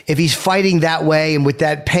 meaning if he's fighting that way and with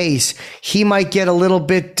that pace, he might get a little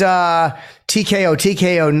bit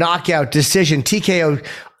TKO, knockout, decision, TKO,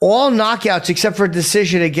 all knockouts except for a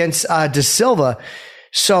decision against De Silva.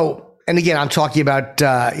 So, and again, I'm talking about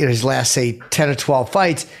his last, say, 10 or 12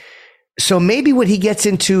 fights. So maybe when he gets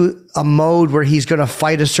into a mode where he's going to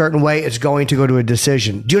fight a certain way, it's going to go to a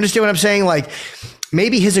decision. Do you understand what I'm saying? Like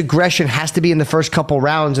maybe his aggression has to be in the first couple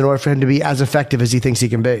rounds in order for him to be as effective as he thinks he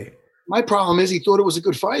can be. My problem is he thought it was a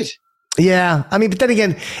good fight. Yeah. But then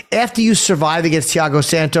again, after you survive against Thiago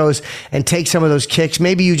Santos and take some of those kicks,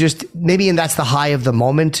 maybe and that's the high of the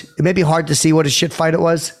moment. It may be hard to see what a shit fight it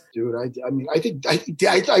was. Dude,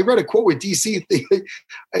 I read a quote with DC.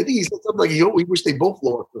 I think he said something like he wished they both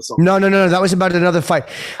lost or something. No. That was about another fight.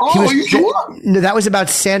 Oh, are you sure? No, that was about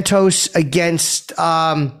Santos against.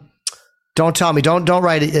 Don't tell me. Don't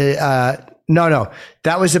write it. No.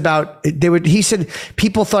 That was about. He said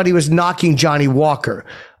people thought he was knocking Johnny Walker,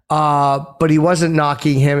 but he wasn't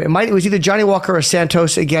knocking him. It was either Johnny Walker or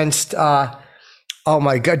Santos against. Oh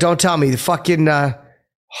my God! Don't tell me the fucking.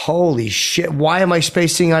 Holy shit. Why am I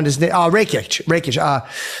spacing on his name? Rakic. Rakic.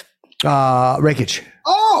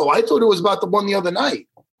 Oh, I thought it was about the one the other night.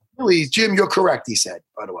 Really, Jim, you're correct, he said,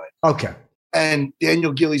 by the way. Okay. And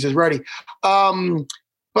Daniel Gillies is ready. But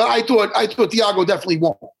I thought Thiago definitely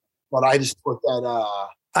won. But I just thought that...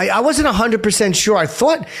 I wasn't 100% sure. I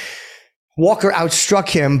thought Walker outstruck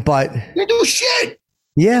him, but... He didn't do shit.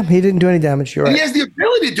 Yeah, he didn't do any damage. You're right. He has the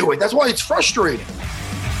ability to do it. That's why it's frustrating.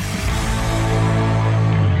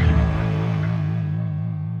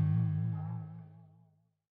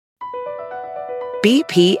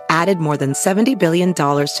 BP added more than $70 billion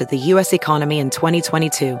to the U.S. economy in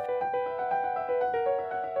 2022.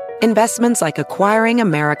 Investments like acquiring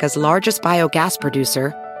America's largest biogas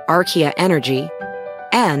producer, Archaea Energy,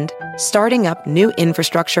 and starting up new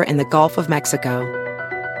infrastructure in the Gulf of Mexico.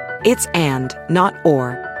 It's and, not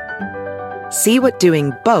or. See what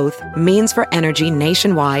doing both means for energy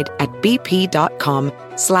nationwide at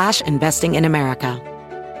bp.com/investing in America.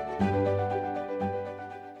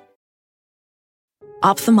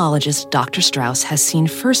 Ophthalmologist Dr. Strauss has seen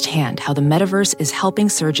firsthand how the metaverse is helping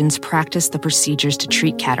surgeons practice the procedures to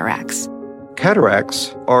treat cataracts.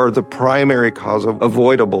 Cataracts are the primary cause of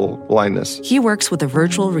avoidable blindness. He works with a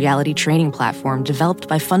virtual reality training platform developed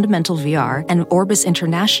by Fundamental VR and Orbis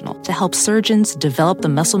International to help surgeons develop the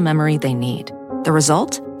muscle memory they need. The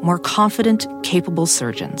result? More confident, capable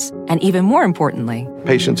surgeons. And even more importantly,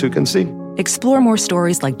 patients who can see. Explore more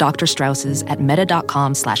stories like Dr. Strauss's at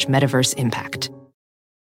meta.com/metaverse impact.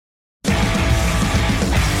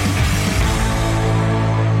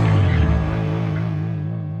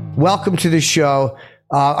 Welcome to the show.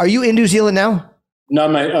 Are you in New Zealand now? No,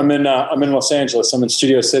 mate. I'm in Los Angeles. I'm in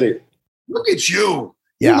Studio City. Look at you.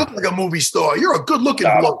 Yeah. You look like a movie star. You're a good-looking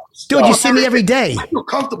bloke. Dude, you see me every day. I feel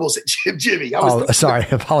comfortable saying Jimmy. Sorry. I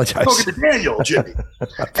apologize. Talking to Daniel, Jimmy.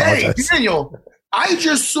 Hey, Daniel, I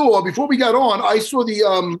just saw, before we got on, I saw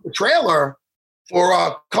the trailer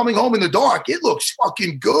for Coming Home in the Dark. It looks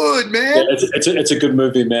fucking good, man. Yeah, it's a good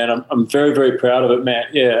movie, man. I'm very, very proud of it, man.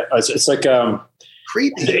 Yeah, it's like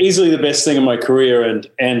creepy. Easily the best thing in my career, and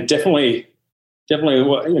definitely,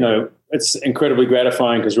 it's incredibly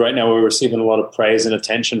gratifying because right now we're receiving a lot of praise and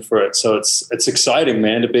attention for it. So it's exciting,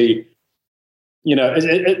 man, to be,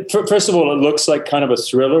 first of all, it looks like kind of a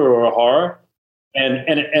thriller or a horror, and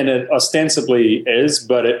it ostensibly is,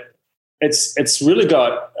 but it's really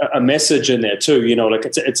got a message in there too.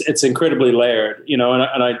 It's incredibly layered, and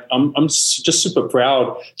I'm just super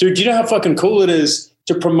proud, dude. Do you know how fucking cool it is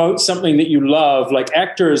to promote something that you love? Like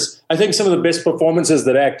actors, I think some of the best performances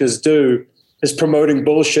that actors do is promoting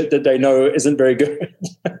bullshit that they know isn't very good.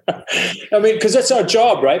 I mean, because that's our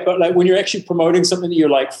job, right? But like when you're actually promoting something that you're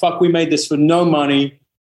like, fuck, we made this for no money,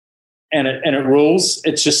 and it rules.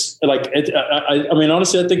 It's just like, I mean,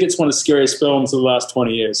 honestly, I think it's one of the scariest films of the last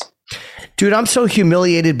 20 years. Dude, I'm so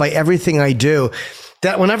humiliated by everything I do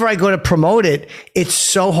that whenever I go to promote it, it's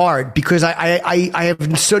so hard because I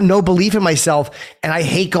have no belief in myself, and I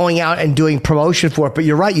hate going out and doing promotion for it. But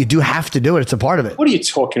you're right, you do have to do it. It's a part of it. What are you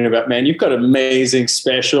talking about, man? You've got amazing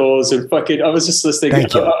specials and fucking. I was just listening.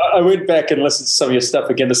 I went back and listened to some of your stuff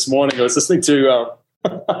again this morning. I was listening to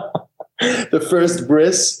The First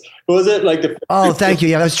Briss. Was it like the? Oh, thank you.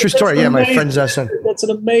 Yeah, that's a true story. Yeah, my friend's son. That's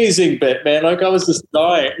an amazing bit, man. Like I was just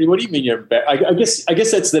dying. What do you mean you're bad? I guess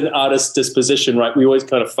that's the artist's disposition, right? We always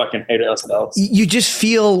kind of fucking hate ourselves. You just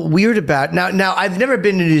feel weird about it. Now I've never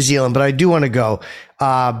been to New Zealand, but I do want to go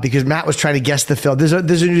because Matt was trying to guess the film. There's a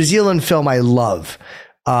New Zealand film I love,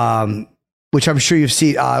 which I'm sure you've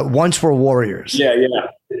seen. Once We're Warriors. Yeah.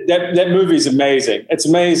 That movie is amazing. It's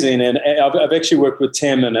amazing, and I've actually worked with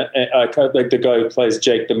Tim and like the guy who plays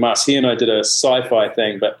Jake DeMuss. He and I did a sci-fi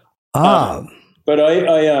thing, but I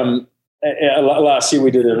last year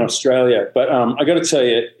we did it in Australia. But I got to tell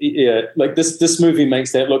you, yeah, like this movie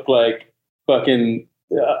makes that look like fucking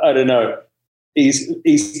I don't know,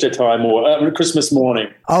 Easter time or Christmas morning.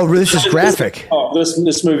 Oh, really? This is graphic.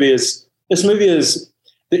 This movie is.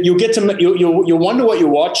 You'll get to you'll wonder what you're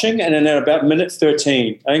watching, and then at about minute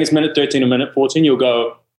 13, I think it's minute 13 or minute 14, you'll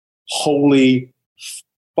go, "Holy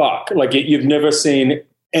fuck!" Like you've never seen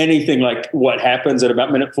anything like what happens at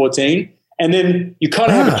about minute 14, and then you kind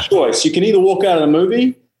of have a choice. You can either walk out of the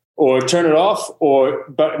movie or turn it off,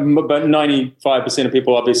 but 95% of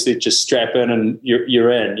people obviously just strap in and you're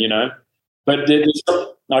in, But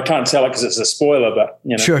I can't tell it because it's a spoiler, but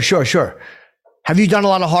Sure. Have you done a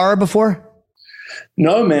lot of horror before?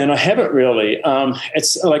 No, man, I haven't really.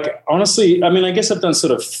 It's like, honestly, I mean, I guess I've done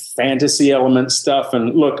sort of fantasy element stuff.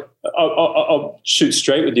 And look, I'll shoot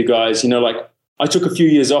straight with you guys. Like I took a few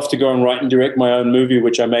years off to go and write and direct my own movie,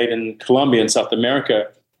 which I made in Colombia in South America.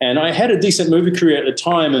 And I had a decent movie career at the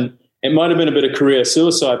time, and it might have been a bit of career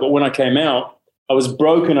suicide. But when I came out, I was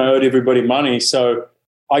broke and I owed everybody money. So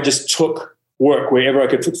I just took work wherever I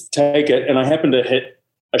could take it. And I happened to hit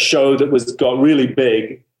a show that got really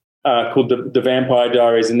big, called the Vampire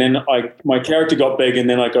Diaries, and then my character got big, and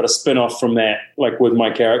then I got a spin-off from that, like with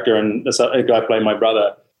my character and this other guy playing my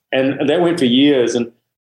brother, and that went for years. And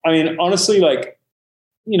I mean, honestly, like,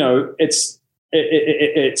 it's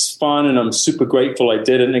fun, and I'm super grateful I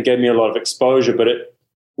did it, and it gave me a lot of exposure, but it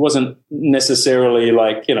wasn't necessarily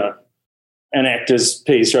like, an actor's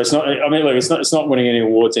piece, right? It's not. I mean, look, it's not winning any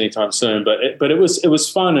awards anytime soon. But it was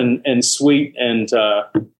fun and sweet and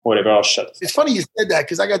whatever. I'll shut. It's funny you said that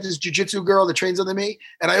because I got this jiu-jitsu girl that trains under me,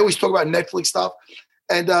 and I always talk about Netflix stuff.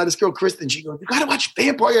 And this girl, Kristen, she goes, "You got to watch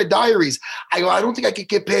Vampire Diaries." I go, "I don't think I could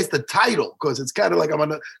get past the title because it's kind of like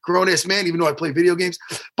I'm a grown-ass man, even though I play video games."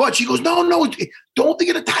 But she goes, "No, don't think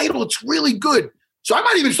of the title. It's really good." So I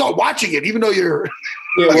might even start watching it, even though you're.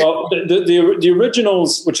 Yeah, well, the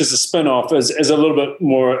originals, which is a spinoff, is a little bit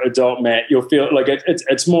more adult, Matt. You'll feel like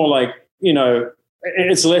it's more like, you know,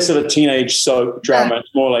 it's less of a teenage soap drama.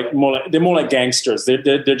 It's more like they're more like gangsters.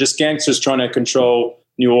 They're just gangsters trying to control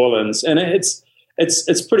New Orleans, and it's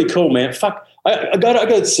pretty cool, man. Fuck, I got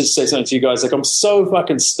to say something to you guys. Like, I'm so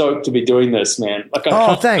fucking stoked to be doing this, man. Like,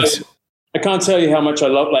 thanks. I can't tell you how much I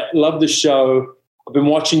love the show. I've been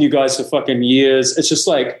watching you guys for fucking years. It's just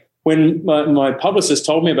like when my publicist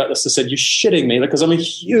told me about this, I said, "You're shitting me," because I'm a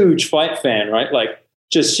huge fight fan, right? Like,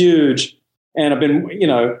 just huge. And I've been, you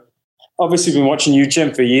know, obviously been watching you,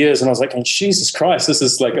 Jim, for years. And I was like, oh, Jesus Christ, this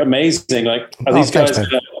is like amazing. Like, are these guys?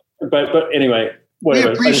 But anyway, whatever.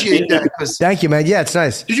 We appreciate that. Thank you, man. Yeah, it's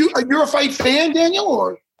nice. You're a fight fan, Daniel,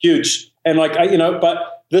 or huge? And like,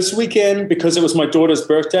 but this weekend, because it was my daughter's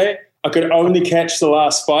birthday, I could only catch the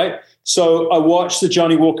last fight. So I watched the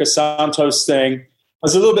Johnny Walker Santos thing. I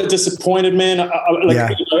was a little bit disappointed, man.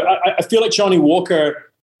 I feel like Johnny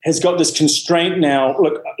Walker has got this constraint now.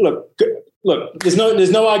 Look. There's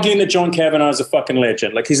no arguing that John Kavanagh is a fucking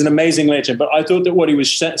legend. Like, he's an amazing legend. But I thought that what he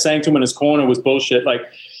was saying to him in his corner was bullshit. Like,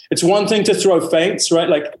 it's one thing to throw feints, right?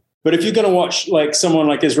 Like, but if you're going to watch like someone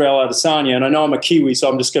like Israel Adesanya, and I know I'm a Kiwi, so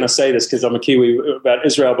I'm just going to say this because I'm a Kiwi about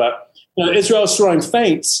Israel, but Israel's throwing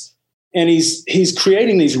feints. And he's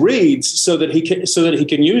creating these reads so that he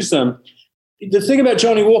can use them. The thing about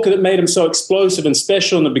Johnny Walker that made him so explosive and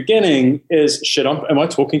special in the beginning is shit. Am I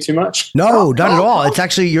talking too much? No, not at all. It's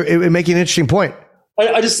actually you're making an interesting point.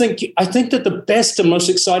 I think that the best and most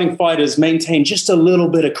exciting fighters maintain just a little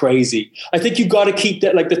bit of crazy. I think you got to keep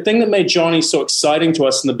that. Like, the thing that made Johnny so exciting to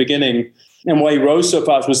us in the beginning and why he rose so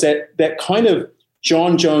fast was that kind of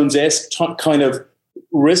John Jones-esque kind of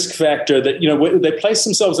risk factor that, you know, they place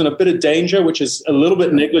themselves in a bit of danger, which is a little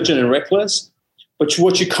bit negligent and reckless. But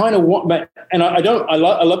what you kind of want, and I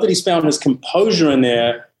love that he's found his composure in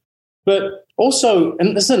there. But also,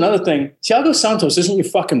 and this is another thing, Thiago Santos isn't your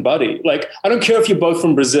fucking buddy. Like, I don't care if you're both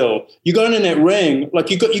from Brazil. You're going in that ring,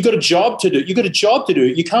 like, you got a job to do. You got a job to do.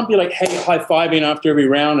 You can't be like, hey, high-fiving after every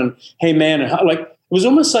round and hey, man. And like, it was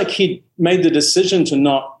almost like he made the decision to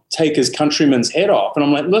not take his countryman's head off. And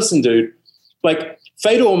I'm like, listen, dude, like,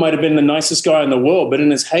 Fedor might have been the nicest guy in the world, but in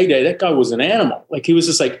his heyday, that guy was an animal. Like, he was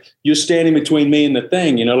just like, you're standing between me and the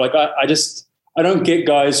thing, you know? Like, I don't get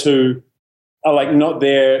guys who are like not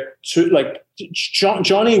there to, like,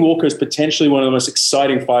 Johnny Walker is potentially one of the most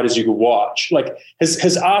exciting fighters you could watch. Like,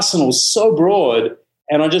 his arsenal's so broad.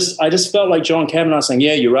 And I just felt like John Kavanagh saying,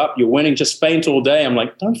 yeah, you're up, you're winning, just feint all day. I'm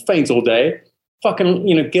like, don't feint all day. Fucking,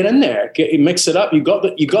 you know, get in there, mix it up. You got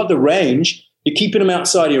the range. You're keeping him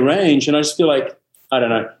outside your range. And I just feel like, I don't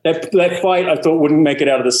know. That fight I thought wouldn't make it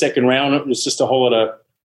out of the second round. It was just a whole lot of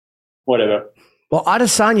whatever. Well,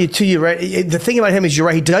 Adesanya too, you're right. The thing about him is you're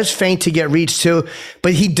right. He does feint to get reach too,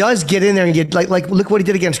 but he does get in there and get like look what he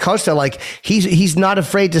did against Costa. Like, he's not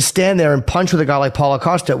afraid to stand there and punch with a guy like Paulo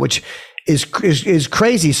Costa, which is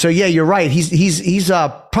crazy. So yeah, you're right. He's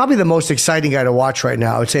probably the most exciting guy to watch right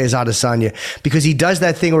now, I would say, is Adesanya, because he does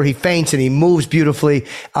that thing where he feints and he moves beautifully,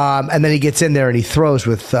 and then he gets in there and he throws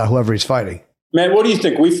with whoever he's fighting. Man, what do you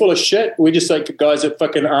think? We full of shit? We just like guys that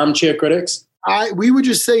fucking armchair critics? I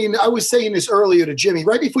was saying this earlier to Jimmy,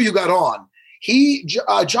 right before you got on.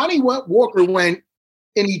 Johnny Walker went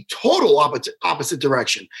in the total opposite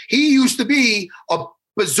direction. He used to be a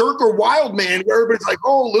berserker wild man where everybody's like,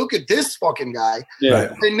 oh, look at this fucking guy.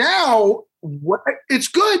 Yeah. And now it's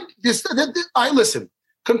good. Listen,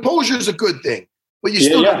 composure is a good thing. But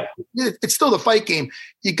it's still the fight game.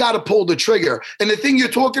 You got to pull the trigger. And the thing you're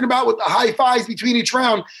talking about with the high fives between each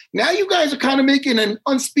round, now you guys are kind of making an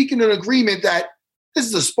agreement that this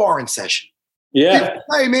is a sparring session. Yeah.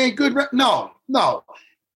 Hey, man, good. No.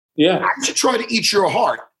 Yeah. I should try to eat your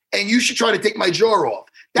heart, and you should try to take my jaw off.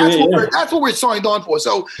 That's what we're signed on for.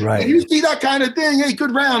 So if you see that kind of thing, hey,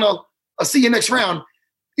 good round, I'll see you next round.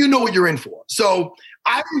 You know what you're in for. So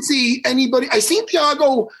I didn't see anybody. I seen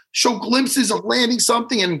Thiago show glimpses of landing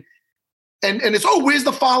something, and it's, where's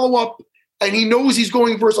the follow-up? And he knows he's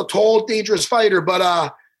going versus a tall, dangerous fighter, but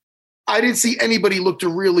I didn't see anybody look to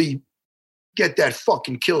really get that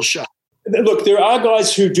fucking kill shot. Look, there are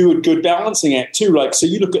guys who do a good balancing act too. Like, so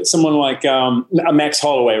you look at someone like Max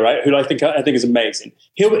Holloway, right? Who I think is amazing.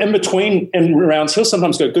 He'll in between rounds, he'll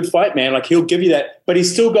sometimes go, "Good fight, man." Like he'll give you that, but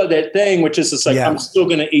he's still got that thing, which is just like, I'm still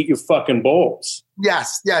going to eat your fucking balls.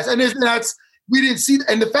 Yes, and that's we didn't see,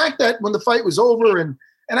 and the fact that when the fight was over, and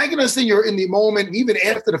I can understand you're in the moment. Even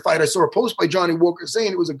after the fight, I saw a post by Johnny Walker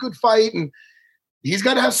saying it was a good fight, and he's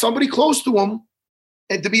got to have somebody close to him,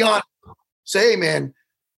 and to be honest, say, "Hey, man.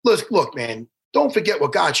 Look, man, don't forget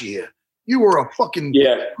what got you here. You were a fucking,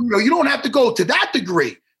 you don't have to go to that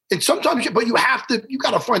degree. And sometimes, but you got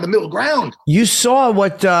to find the middle ground." You saw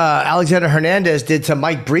what Alexander Hernandez did to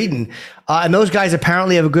Mike Breeden. And those guys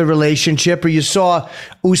apparently have a good relationship. Or you saw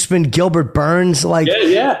Usman Gilbert Burns. Like,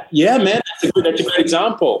 yeah, man. That's a great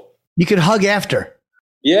example. You could hug after.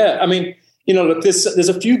 Yeah. I mean, look, there's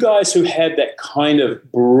a few guys who had that kind of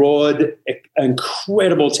broad,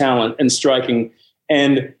 incredible talent in striking.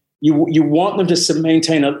 And you want them to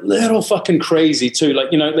maintain a little fucking crazy too,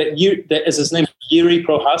 like that is his name, Yuri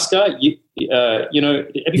Prohaska. Have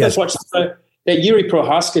you guys watched that Yuri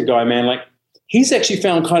Prohaska guy, man? Like he's actually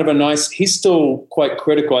found kind of a nice. He's still quite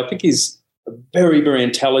critical. I think he's a very, very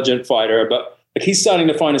intelligent fighter, but like he's starting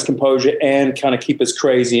to find his composure and kind of keep his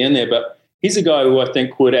crazy in there. But he's a guy who I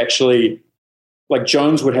think would actually. Like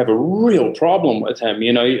Jones would have a real problem with him,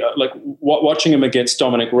 like watching him against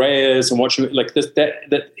Dominic Reyes and watching like this,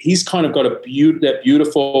 that he's kind of got that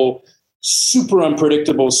beautiful, super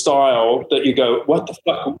unpredictable style that you go, what the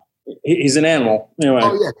fuck? He's an animal. Anyway.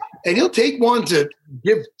 Oh yeah. And he'll take one to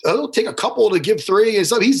give, he'll take a couple to give three. And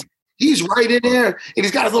so he's right in there and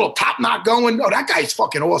he's got his little top knot going. Oh, that guy's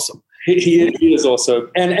fucking awesome. He is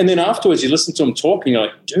also. And then afterwards you listen to him talking, you're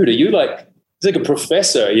like, dude, are you like, he's like a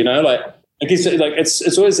professor, Like he said, like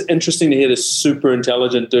it's always interesting to hear this super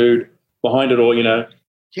intelligent dude behind it all,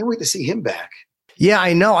 Can't wait to see him back. Yeah,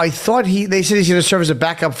 I know. I thought they said he's going to serve as a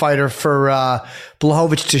backup fighter for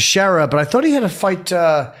Blachowicz Teixeira, but I thought he had a fight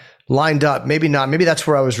lined up. Maybe not. Maybe that's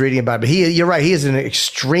where I was reading about it. But you're right. He is an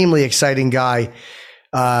extremely exciting guy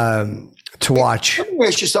to watch. Let me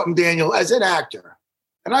ask you something, Daniel. As an actor,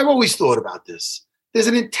 and I've always thought about this, there's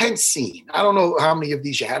an intense scene. I don't know how many of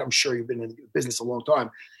these you had. I'm sure you've been in the business a long time.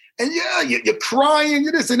 And you're crying,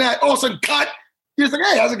 you're this and that. All of a sudden, cut. You're just like,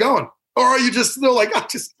 "Hey, how's it going?" Or are you just still like, "Oh,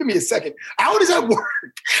 just give me a second"? How does that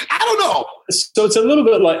work? I don't know. So it's a little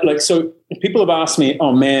bit like so people have asked me,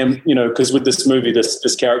 "Oh man, because with this movie,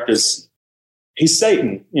 this character's he's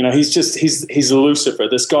Satan. He's Lucifer.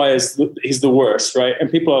 This guy he's the worst, right?"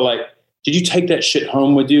 And people are like, "Did you take that shit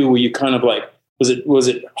home with you? Were you kind of like, was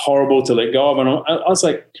it horrible to let go of?" And I was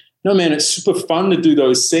like, no, man, it's super fun to do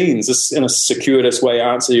those scenes. Just in a circuitous way,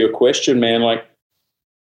 answer your question, man. Like,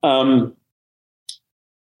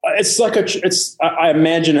 it's like I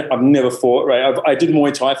imagine it. I've never fought, right? I did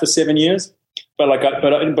Muay Thai for 7 years, but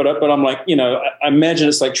I'm like, I imagine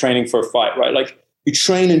it's like training for a fight, right? Like you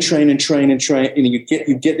train and train and train and train, and you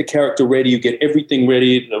get the character ready, you get everything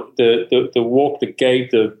ready, the walk, the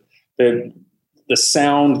gait, the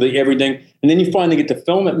sound, the everything, and then you finally get to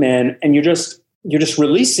film it, man, and you're just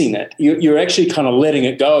releasing it. You're actually kind of letting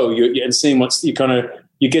it go. And seeing you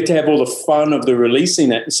get to have all the fun of the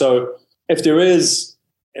releasing it. And so if there is,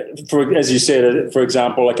 as you said, for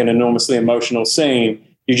example, like an enormously emotional scene,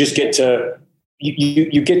 you just get to,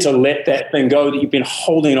 you get to let that thing go that you've been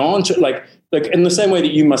holding on to, like in the same way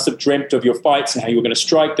that you must have dreamt of your fights and how you were going to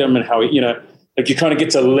strike them and how, like you kind of get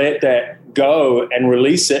to let that go and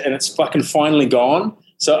release it and it's fucking finally gone.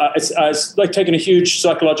 So it's like taking a huge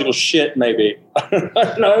psychological shit, maybe. I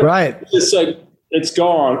don't know. Right. It's like, it's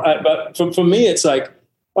gone. But for me, it's like,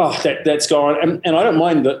 oh, that's gone. And I don't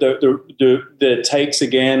mind the takes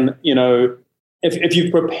again. If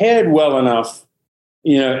you've prepared well enough,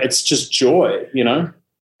 it's just joy,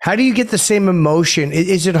 How do you get the same emotion?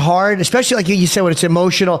 Is it hard, especially like you said, when it's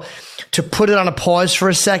emotional, to put it on a pause for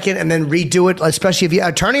a second and then redo it? Especially if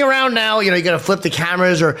you're turning around now, you got to flip the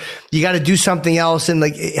cameras or you got to do something else. And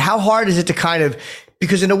like, how hard is it to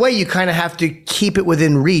because in a way you kind of have to keep it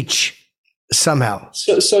within reach somehow.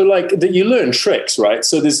 So like you learn tricks, right?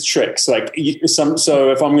 So there's tricks like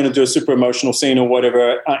so if I'm going to do a super emotional scene or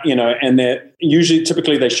whatever, and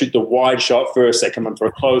typically they shoot the wide shot first. They come in for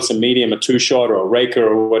a close, a medium, a two shot or a raker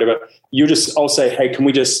or whatever. I'll say, hey,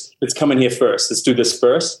 let's come in here first. Let's do this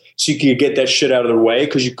first. So you can get that shit out of the way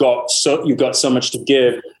because you've got so much to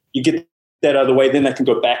give. You get that out of the way, then they can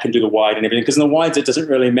go back and do the wide and everything. Because in the wides, it doesn't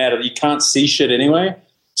really matter. You can't see shit anyway.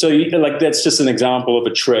 So that's just an example of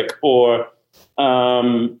a trick. Or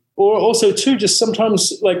also too, just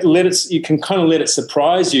sometimes like you can kind of let it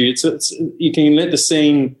surprise you. You can let the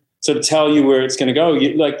scene sort of tell you where it's going to go.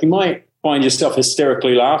 You might find yourself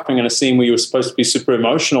hysterically laughing in a scene where you were supposed to be super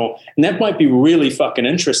emotional, and that might be really fucking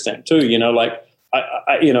interesting too. You know, like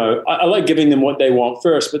I like giving them what they want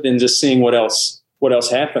first, but then just seeing what else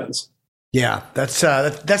happens. Yeah,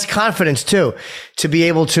 that's confidence too, to be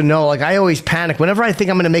able to know. Like, I always panic whenever I think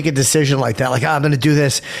I'm going to make a decision like that. Like, I'm going to do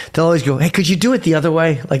this. They'll always go, "Hey, could you do it the other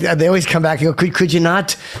way?" Like, they always come back and go, "Could you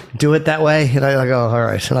not do it that way?" And I go, "All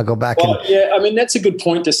right," and I'll go back. Well, yeah, I mean, that's a good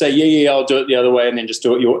point to say. Yeah, I'll do it the other way, and then just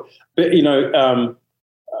do it your. But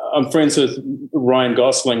I'm friends with Ryan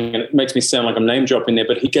Gosling, and it makes me sound like I'm name dropping there,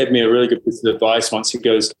 but he gave me a really good piece of advice once. He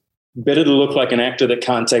goes, "Better to look like an actor that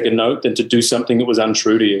can't take a note than to do something that was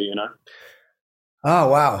untrue to you." You know. Oh,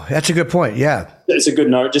 wow. That's a good point. Yeah. It's a good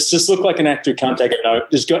note. Just look like an actor who can't take a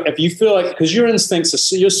note. Just go, if you feel like, because your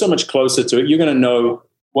instincts you're so much closer to it, you're going to know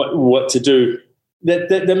what to do.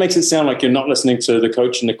 That makes it sound like you're not listening to the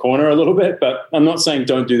coach in the corner a little bit, but I'm not saying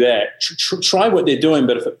don't do that. Try what they're doing,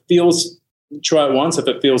 but if it feels, try it once. If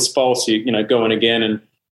it feels false, you go in again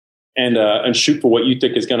and shoot for what you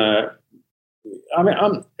think is going to. I mean,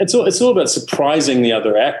 it's all about surprising the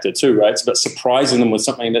other actor too, right? It's about surprising them with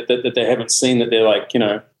something that they haven't seen, that they're like, I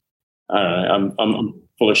don't know, I'm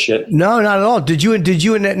full of shit. No, not at all. Did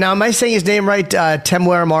you? Now, am I saying his name right?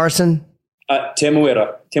 Temuera Morrison.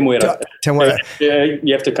 Temuera. Yeah,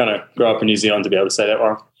 you have to kind of grow up in New Zealand to be able to say that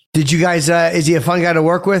wrong. Did you guys? Is he a fun guy to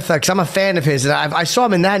work with? Because I'm a fan of his, and I saw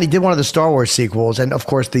him in that. And he did one of the Star Wars sequels, and of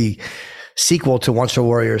course the sequel to Once for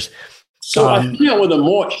Warriors. So I hung out with him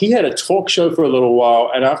more. He had a talk show for a little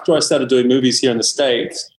while, and after I started doing movies here in the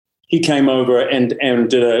States, he came over and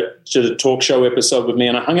did a talk show episode with me,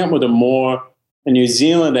 and I hung out with him more in New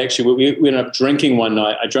Zealand. Actually, we ended up drinking one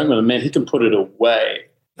night. I drank with him. Man, he can put it away.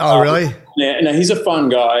 Oh, really? Yeah. No, he's a fun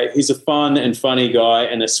guy. He's a fun and funny guy,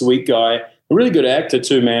 and a sweet guy. A really good actor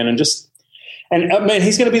too, man. And man,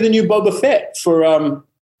 he's going to be the new Boba Fett for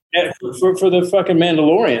the fucking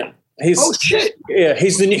Mandalorian. Oh shit! Yeah,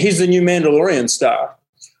 he's the new Mandalorian star.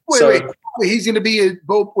 Wait, he's going to be a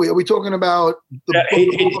Boba. Wait, are we talking about?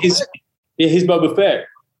 He's Boba Fett.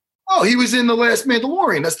 Oh, he was in the last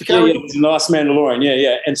Mandalorian. That's the character. Yeah, he's in the last Mandalorian.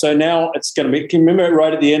 Yeah. And so now it's going to be. Can you remember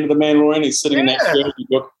right at the end of the Mandalorian? He's sitting in that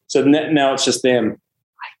chair. So now it's just them.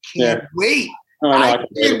 I can't wait. I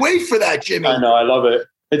can't wait for that, Jimmy. I know. I love it.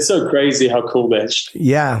 It's so crazy how cool that is.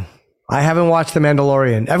 Yeah, I haven't watched The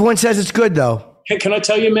Mandalorian. Everyone says it's good though. Can I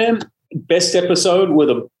tell you, man? Best episode with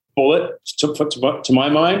a bullet to my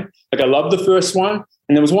mind. Like, I love the first one,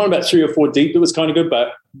 and there was one about 3 or 4 deep that was kind of good. But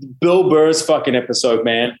Bill Burr's fucking episode,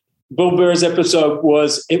 man. Bill Burr's episode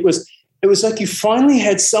was like you finally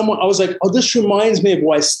had someone. I was like, oh, this reminds me of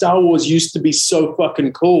why Star Wars used to be so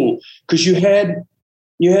fucking cool, because you had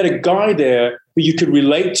a guy there who you could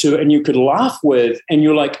relate to and you could laugh with, and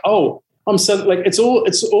you're like, oh. I'm so like it's all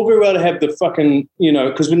very well to have the fucking,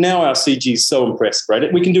 because now our CG is so impressive,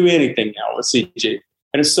 right? We can do anything now with CG,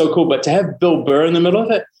 and it's so cool. But to have Bill Burr in the middle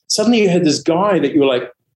of it, suddenly you had this guy that you were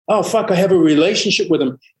like, oh fuck, I have a relationship with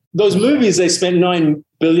him. Those movies they spent $9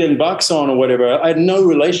 billion on or whatever, I had no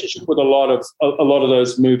relationship with a lot of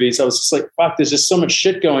those movies. I was just like, fuck, there's just so much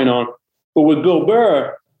shit going on. But with Bill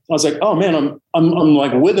Burr, I was like, oh man, I'm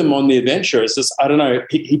like with him on the adventure. It's just, I don't know.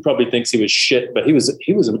 He probably thinks he was shit, but he was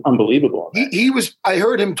unbelievable. He was. I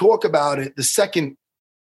heard him talk about it.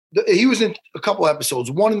 He was in a couple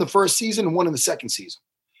episodes, one in the first season and one in the second season.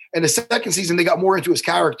 And the second season, they got more into his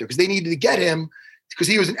character because they needed to get him because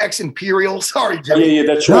he was an ex-Imperial. Sorry, Jimmy. Yeah,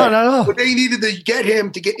 that's right. No. But they needed to get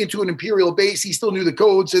him to get into an Imperial base. He still knew the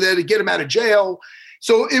code, so they had to get him out of jail.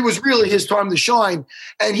 So it was really his time to shine.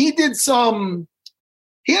 And he did some.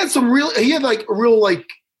 He had I'm not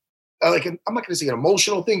going to say an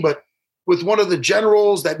emotional thing, but with one of the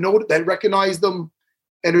generals that recognized them,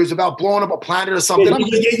 and it was about blowing up a planet or something.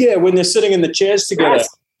 Yeah, when they're sitting in the chairs together. Yes.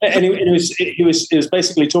 And it was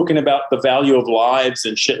basically talking about the value of lives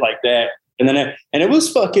and shit like that. And then it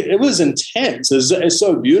was intense. It's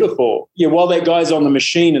so beautiful. Yeah, while that guy's on the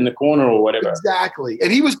machine in the corner or whatever. Exactly.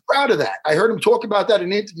 And he was proud of that. I heard him talk about that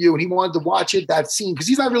in an interview, and he wanted to watch that scene, because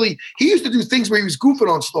he used to do things where he was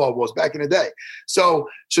goofing on Star Wars back in the day. So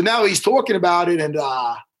now he's talking about it,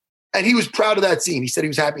 and he was proud of that scene. He said he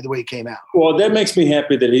was happy the way it came out. Well, that makes me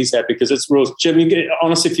happy that he's happy, because it's real. Jimmy,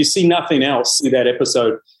 honestly, if you see nothing else, see that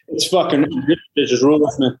episode. It's fucking, it's just real.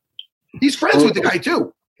 He's friends with the guy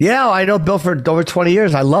too. Yeah, I know Bill for over 20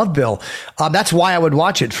 years. I love Bill. That's why I would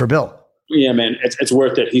watch it for Bill. Yeah, man, it's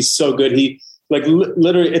worth it. He's so good. He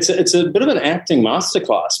literally, it's a bit of an acting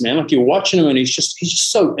masterclass, man. Like, you're watching him and he's just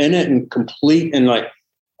so in it and complete. And like,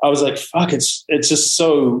 I was like, fuck, it's just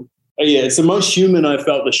so, yeah, it's the most human I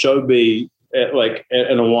felt the show be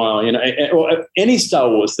in a while, or any Star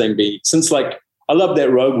Wars thing be, since like I love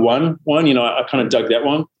that Rogue One. I kind of dug that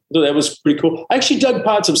one. I thought that was pretty cool. I actually dug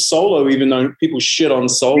parts of Solo, even though people shit on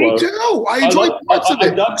Solo. Me too. I enjoyed parts of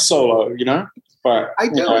it. I dug Solo, But I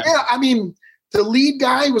do. Yeah. I mean, the lead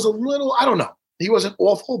guy was a little. I don't know. He wasn't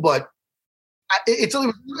awful, but it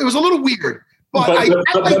was a little weird. But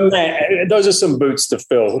man, those are some boots to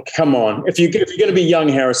fill. Come on, if you're going to be young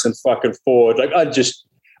Harrison fucking Ford, like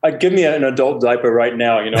I'd give me an adult diaper right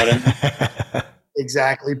now. You know what I mean?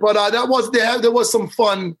 Exactly. But there was some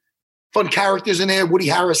fun characters in there. Woody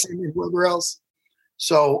Harrison and whoever else.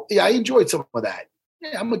 So yeah, I enjoyed some of that.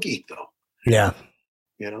 Yeah, I'm a geek though. Yeah.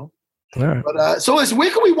 All right. But so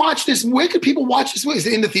where can we watch this? Where can people watch this? Is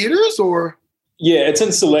it in the theaters or? Yeah, it's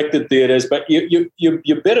in selected theaters, but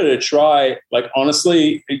you're better to try. Like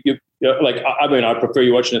honestly, I prefer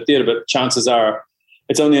you watching a theater, but chances are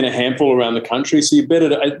it's only in a handful around the country. So you better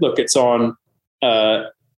look. It's on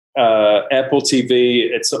Apple TV.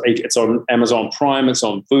 It's on Amazon Prime. It's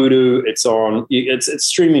on Vudu. It's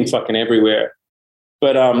streaming fucking everywhere.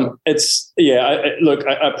 But I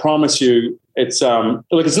promise you, it's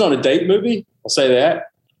it's not a date movie. I'll say that.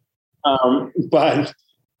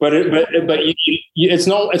 But it's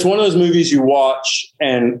not. It's one of those movies you watch,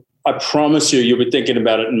 and I promise you'll be thinking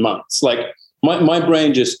about it in months. Like my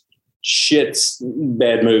brain just shits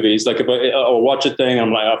bad movies. Like if I'll watch a thing,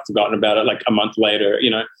 I'm like, I've forgotten about it. Like a month later,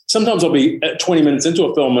 Sometimes I'll be 20 minutes into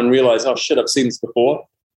a film and realize, oh shit, I've seen this before.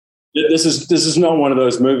 This is not one of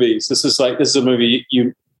those movies. This is a movie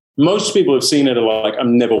most people have seen it are like,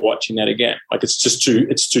 I'm never watching that again. Like it's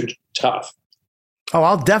too tough. Oh,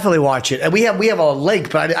 I'll definitely watch it. And we have a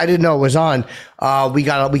link, but I didn't know it was on. We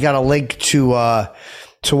got a link to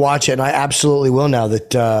watch it, and I absolutely will now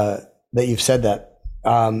that you've said that.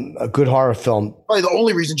 A good horror film. Probably the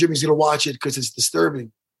only reason Jimmy's going to watch it because it's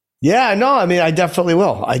disturbing. Yeah, no, I mean I definitely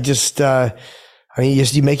will. I just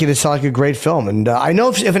you make it sound like a great film, and I know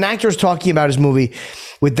if an actor is talking about his movie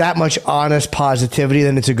with that much honest positivity,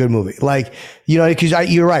 then it's a good movie. Like because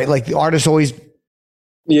you're right. Like the artists always.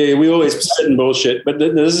 Yeah, we always sit in bullshit, but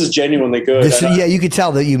this is genuinely good. You could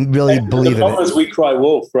tell that you really believe in it. The problem is we cry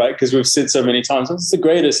wolf, right? Because we've said so many times, this is the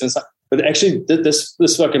greatest. But actually, this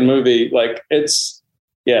fucking movie, like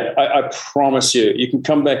I promise you can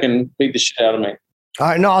come back and beat the shit out of me. All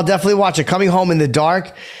right, no, I'll definitely watch it. Coming Home in the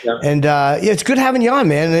Dark, and it's good having you on,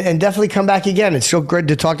 man, and definitely come back again. It's so good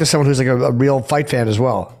to talk to someone who's like a real fight fan as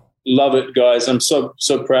well. Love it, guys. I'm so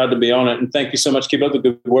proud to be on it, and thank you so much. Keep up the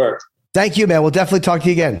good work. Thank you, man. We'll definitely talk to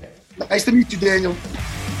you again. Nice to meet you, Daniel.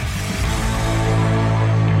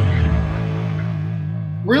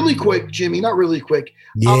 Really quick, Jimmy, not really quick.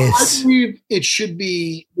 Yes. I believe they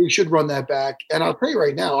should run that back. And I'll tell you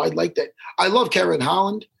right now, I'd like that. I love Kevin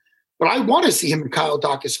Holland, but I want to see him and Kyle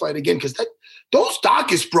Dacus fight again because those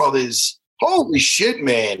Dacus brothers, holy shit,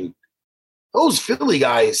 man. Those Philly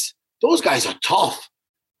guys, those guys are tough.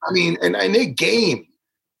 I mean, and they game.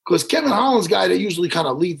 Because Kevin Holland's guy that usually kind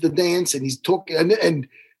of leads the dance, and he's talking, and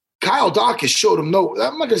Kyle Dacus showed him I'm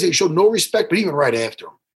not going to say he showed no respect, but even right after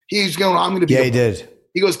him, he's going, I'm going to be. Yeah, he did.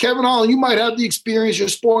 He goes, Kevin Holland, you might have the experience. You're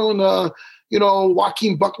spoiling,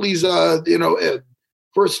 Joaquin Buckley's,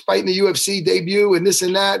 first fight in the UFC debut and this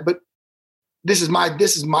and that. But this is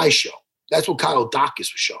my show. That's what Kyle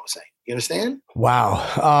Dacus was saying. You understand? Wow.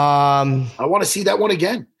 I want to see that one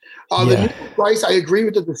again. The Nico Price, I agree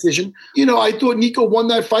with the decision. I thought Nico won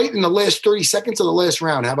that fight in the last 30 seconds of the last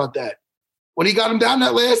round. How about that? When he got him down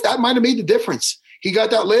that might have made the difference. He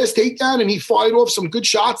got that last takedown and he fired off some good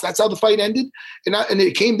shots. That's how the fight ended. And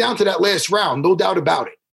it came down to that last round, no doubt about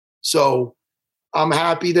it. So I'm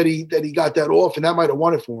happy that he got that off, and that might have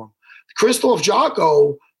won it for him. Krzysztof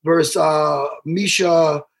Jotko versus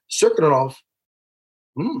Misha Cirkunov.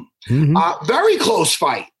 Very close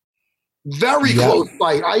fight. Very close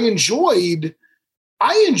fight. I enjoyed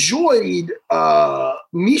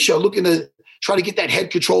Misha looking to try to get that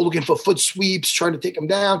head control, looking for foot sweeps, trying to take him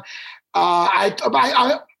down. I'm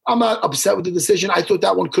not upset with the decision. I thought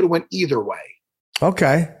that one could have went either way.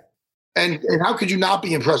 Okay. And how could you not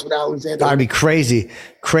be impressed with Alexander? That'd be crazy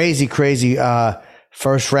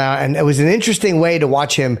first round. And it was an interesting way to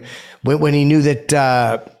watch him when he knew that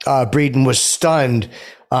Breeden was stunned.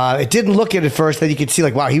 It didn't look at first that you could see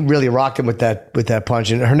like, wow, he really rocked him with that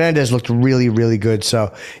punch. And Hernandez looked really, really good.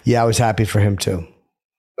 So yeah, I was happy for him too.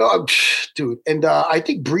 Dude. And I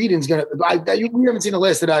think Breeden's we haven't seen the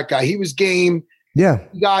last of that guy. He was game. Yeah.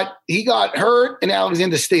 He got hurt and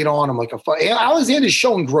Alexander stayed on him like a fight. Alexander's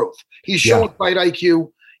showing growth. He's showing fight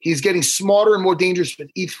IQ. He's getting smarter and more dangerous with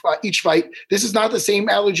each fight. This is not the same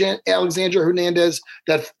Alexander Hernandez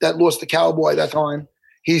that lost the Cowboy that time.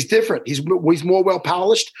 He's different. He's more well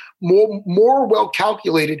polished, more well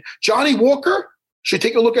calculated. Johnny Walker, should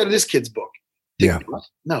take a look at this kid's book.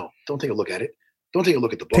 No, don't take a look at it. Don't take a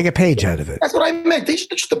look at the book. Take a page out of it. That's what I meant.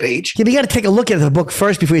 Just a page. Yeah, but you got to take a look at the book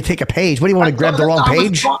first before you take a page. What do you want to grab the wrong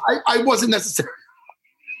page? I wasn't necessary.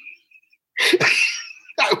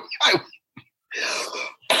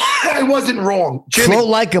 I wasn't wrong. Jimmy. Float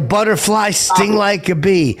like a butterfly, sting like a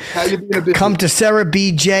bee. Come to Sarah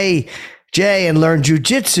BJ and learn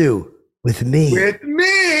jujitsu with me. With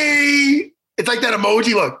me. It's like that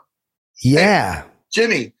emoji look. Yeah. Hey,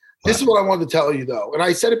 Jimmy, this is what I wanted to tell you, though. And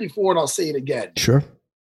I said it before, and I'll say it again. Sure.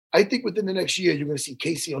 I think within the next year, you're going to see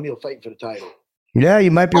Casey O'Neill fighting for the title. Yeah,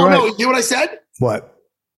 you might be right. No, you know what I said? What?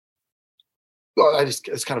 Well,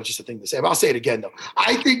 it's kind of just a thing to say. But I'll say it again, though.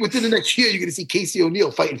 I think within the next year, you're going to see Casey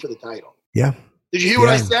O'Neill fighting for the title. Yeah. Did you hear what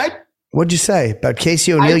I said? What'd you say about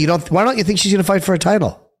Casey O'Neill? Why don't you think she's going to fight for a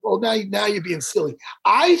title? Well, now you're being silly.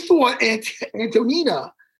 I thought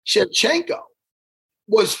Antonina Shevchenko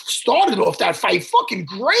was started off that fight fucking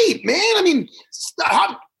great, man. I mean,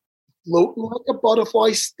 floating like a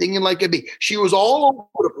butterfly, stinging like a bee. She was all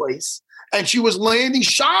over the place, and she was landing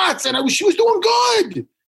shots, and she was doing good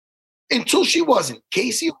until she wasn't.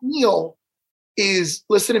 Casey O'Neill is,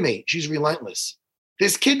 listen to me, she's relentless.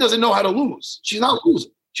 This kid doesn't know how to lose. She's not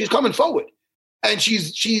losing. She's coming forward, and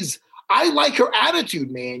she's. I like her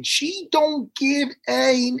attitude, man. She don't give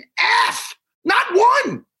an F, not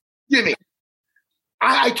one. Jimmy,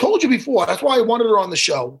 I told you before. That's why I wanted her on the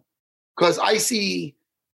show, because I see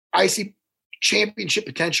championship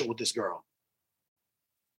potential with this girl.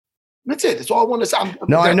 That's it. That's all I want to say. I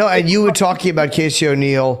know. And you were talking about Casey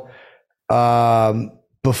O'Neill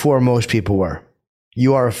before most people were.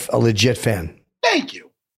 You are a legit fan. Thank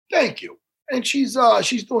you. And she's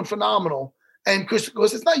doing phenomenal. And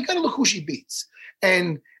because it's not, you got to look who she beats.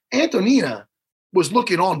 And Antonina was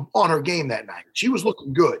looking on her game that night. She was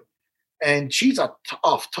looking good, and she's a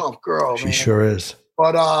tough girl. She sure is.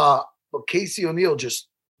 But Casey O'Neill just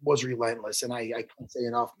was relentless, and I can't say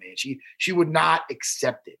enough, man. She would not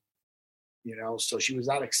accept it, So she was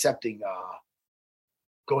not accepting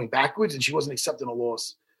going backwards, and she wasn't accepting a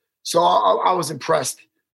loss. So I was impressed,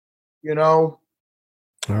 All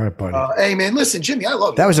right, buddy. Hey, man, listen, Jimmy, I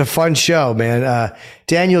love you. That was a fun show, man.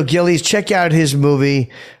 Daniel Gillies, check out his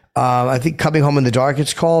movie. I think Coming Home in the Dark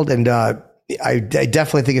it's called. And I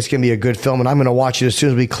definitely think it's going to be a good film. And I'm going to watch it as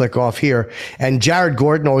soon as we click off here. And Jared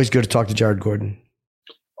Gordon, always good to talk to Jared Gordon.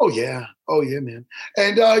 Oh, yeah, man.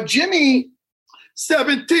 And Jimmy,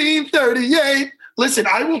 1738. Listen,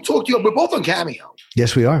 I will talk to you. We're both on Cameo.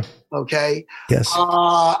 Yes, we are. Okay. Yes.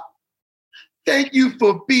 Thank you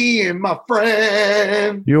for being my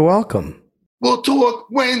friend. You're welcome. We'll talk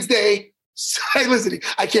Wednesday. Hey, listen,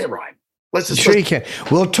 I can't rhyme. Sure you can.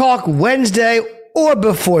 We'll talk Wednesday or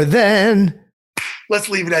before then. Let's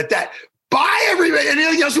leave it at that. Bye, everybody.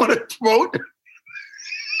 Anything else you want to promote?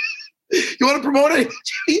 You want to promote it?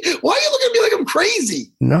 Why are you looking at me like I'm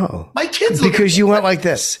crazy? No. My kids. Because you went like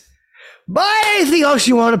this. Bye. Anything else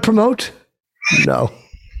you want to promote? No.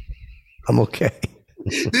 I'm okay.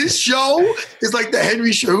 This show is like the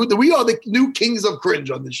Henry show. We are the new kings of cringe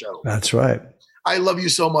on the show. That's right. I love you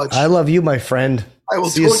so much. I love you, my friend. I will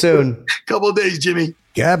see you soon. A couple of days, Jimmy.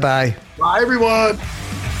 Yeah, bye. Bye, everyone.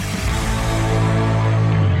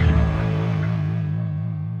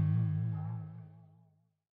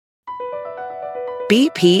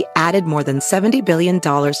 BP added more than $70 billion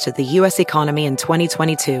to the U.S. economy in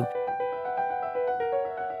 2022.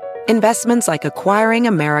 Investments like acquiring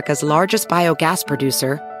America's largest biogas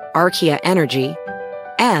producer, Archaea Energy,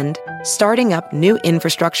 and starting up new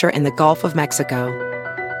infrastructure in the Gulf of Mexico.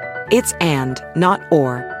 It's and, not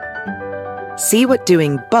or. See what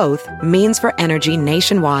doing both means for energy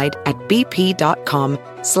nationwide at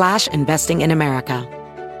bp.com/investing in America.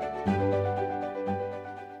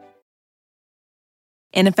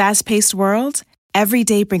 In a fast-paced world, every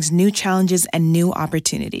day brings new challenges and new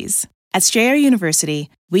opportunities. At Strayer University,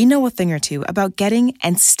 we know a thing or two about getting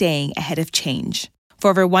and staying ahead of change. For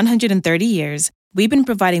over 130 years, we've been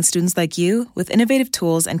providing students like you with innovative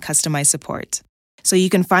tools and customized support, so you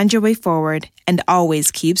can find your way forward and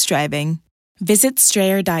always keep striving. Visit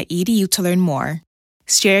strayer.edu to learn more.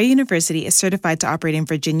 Strayer University is certified to operate in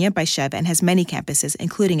Virginia by Chev and has many campuses,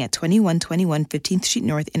 including at 2121 15th Street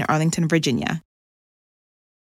North in Arlington, Virginia.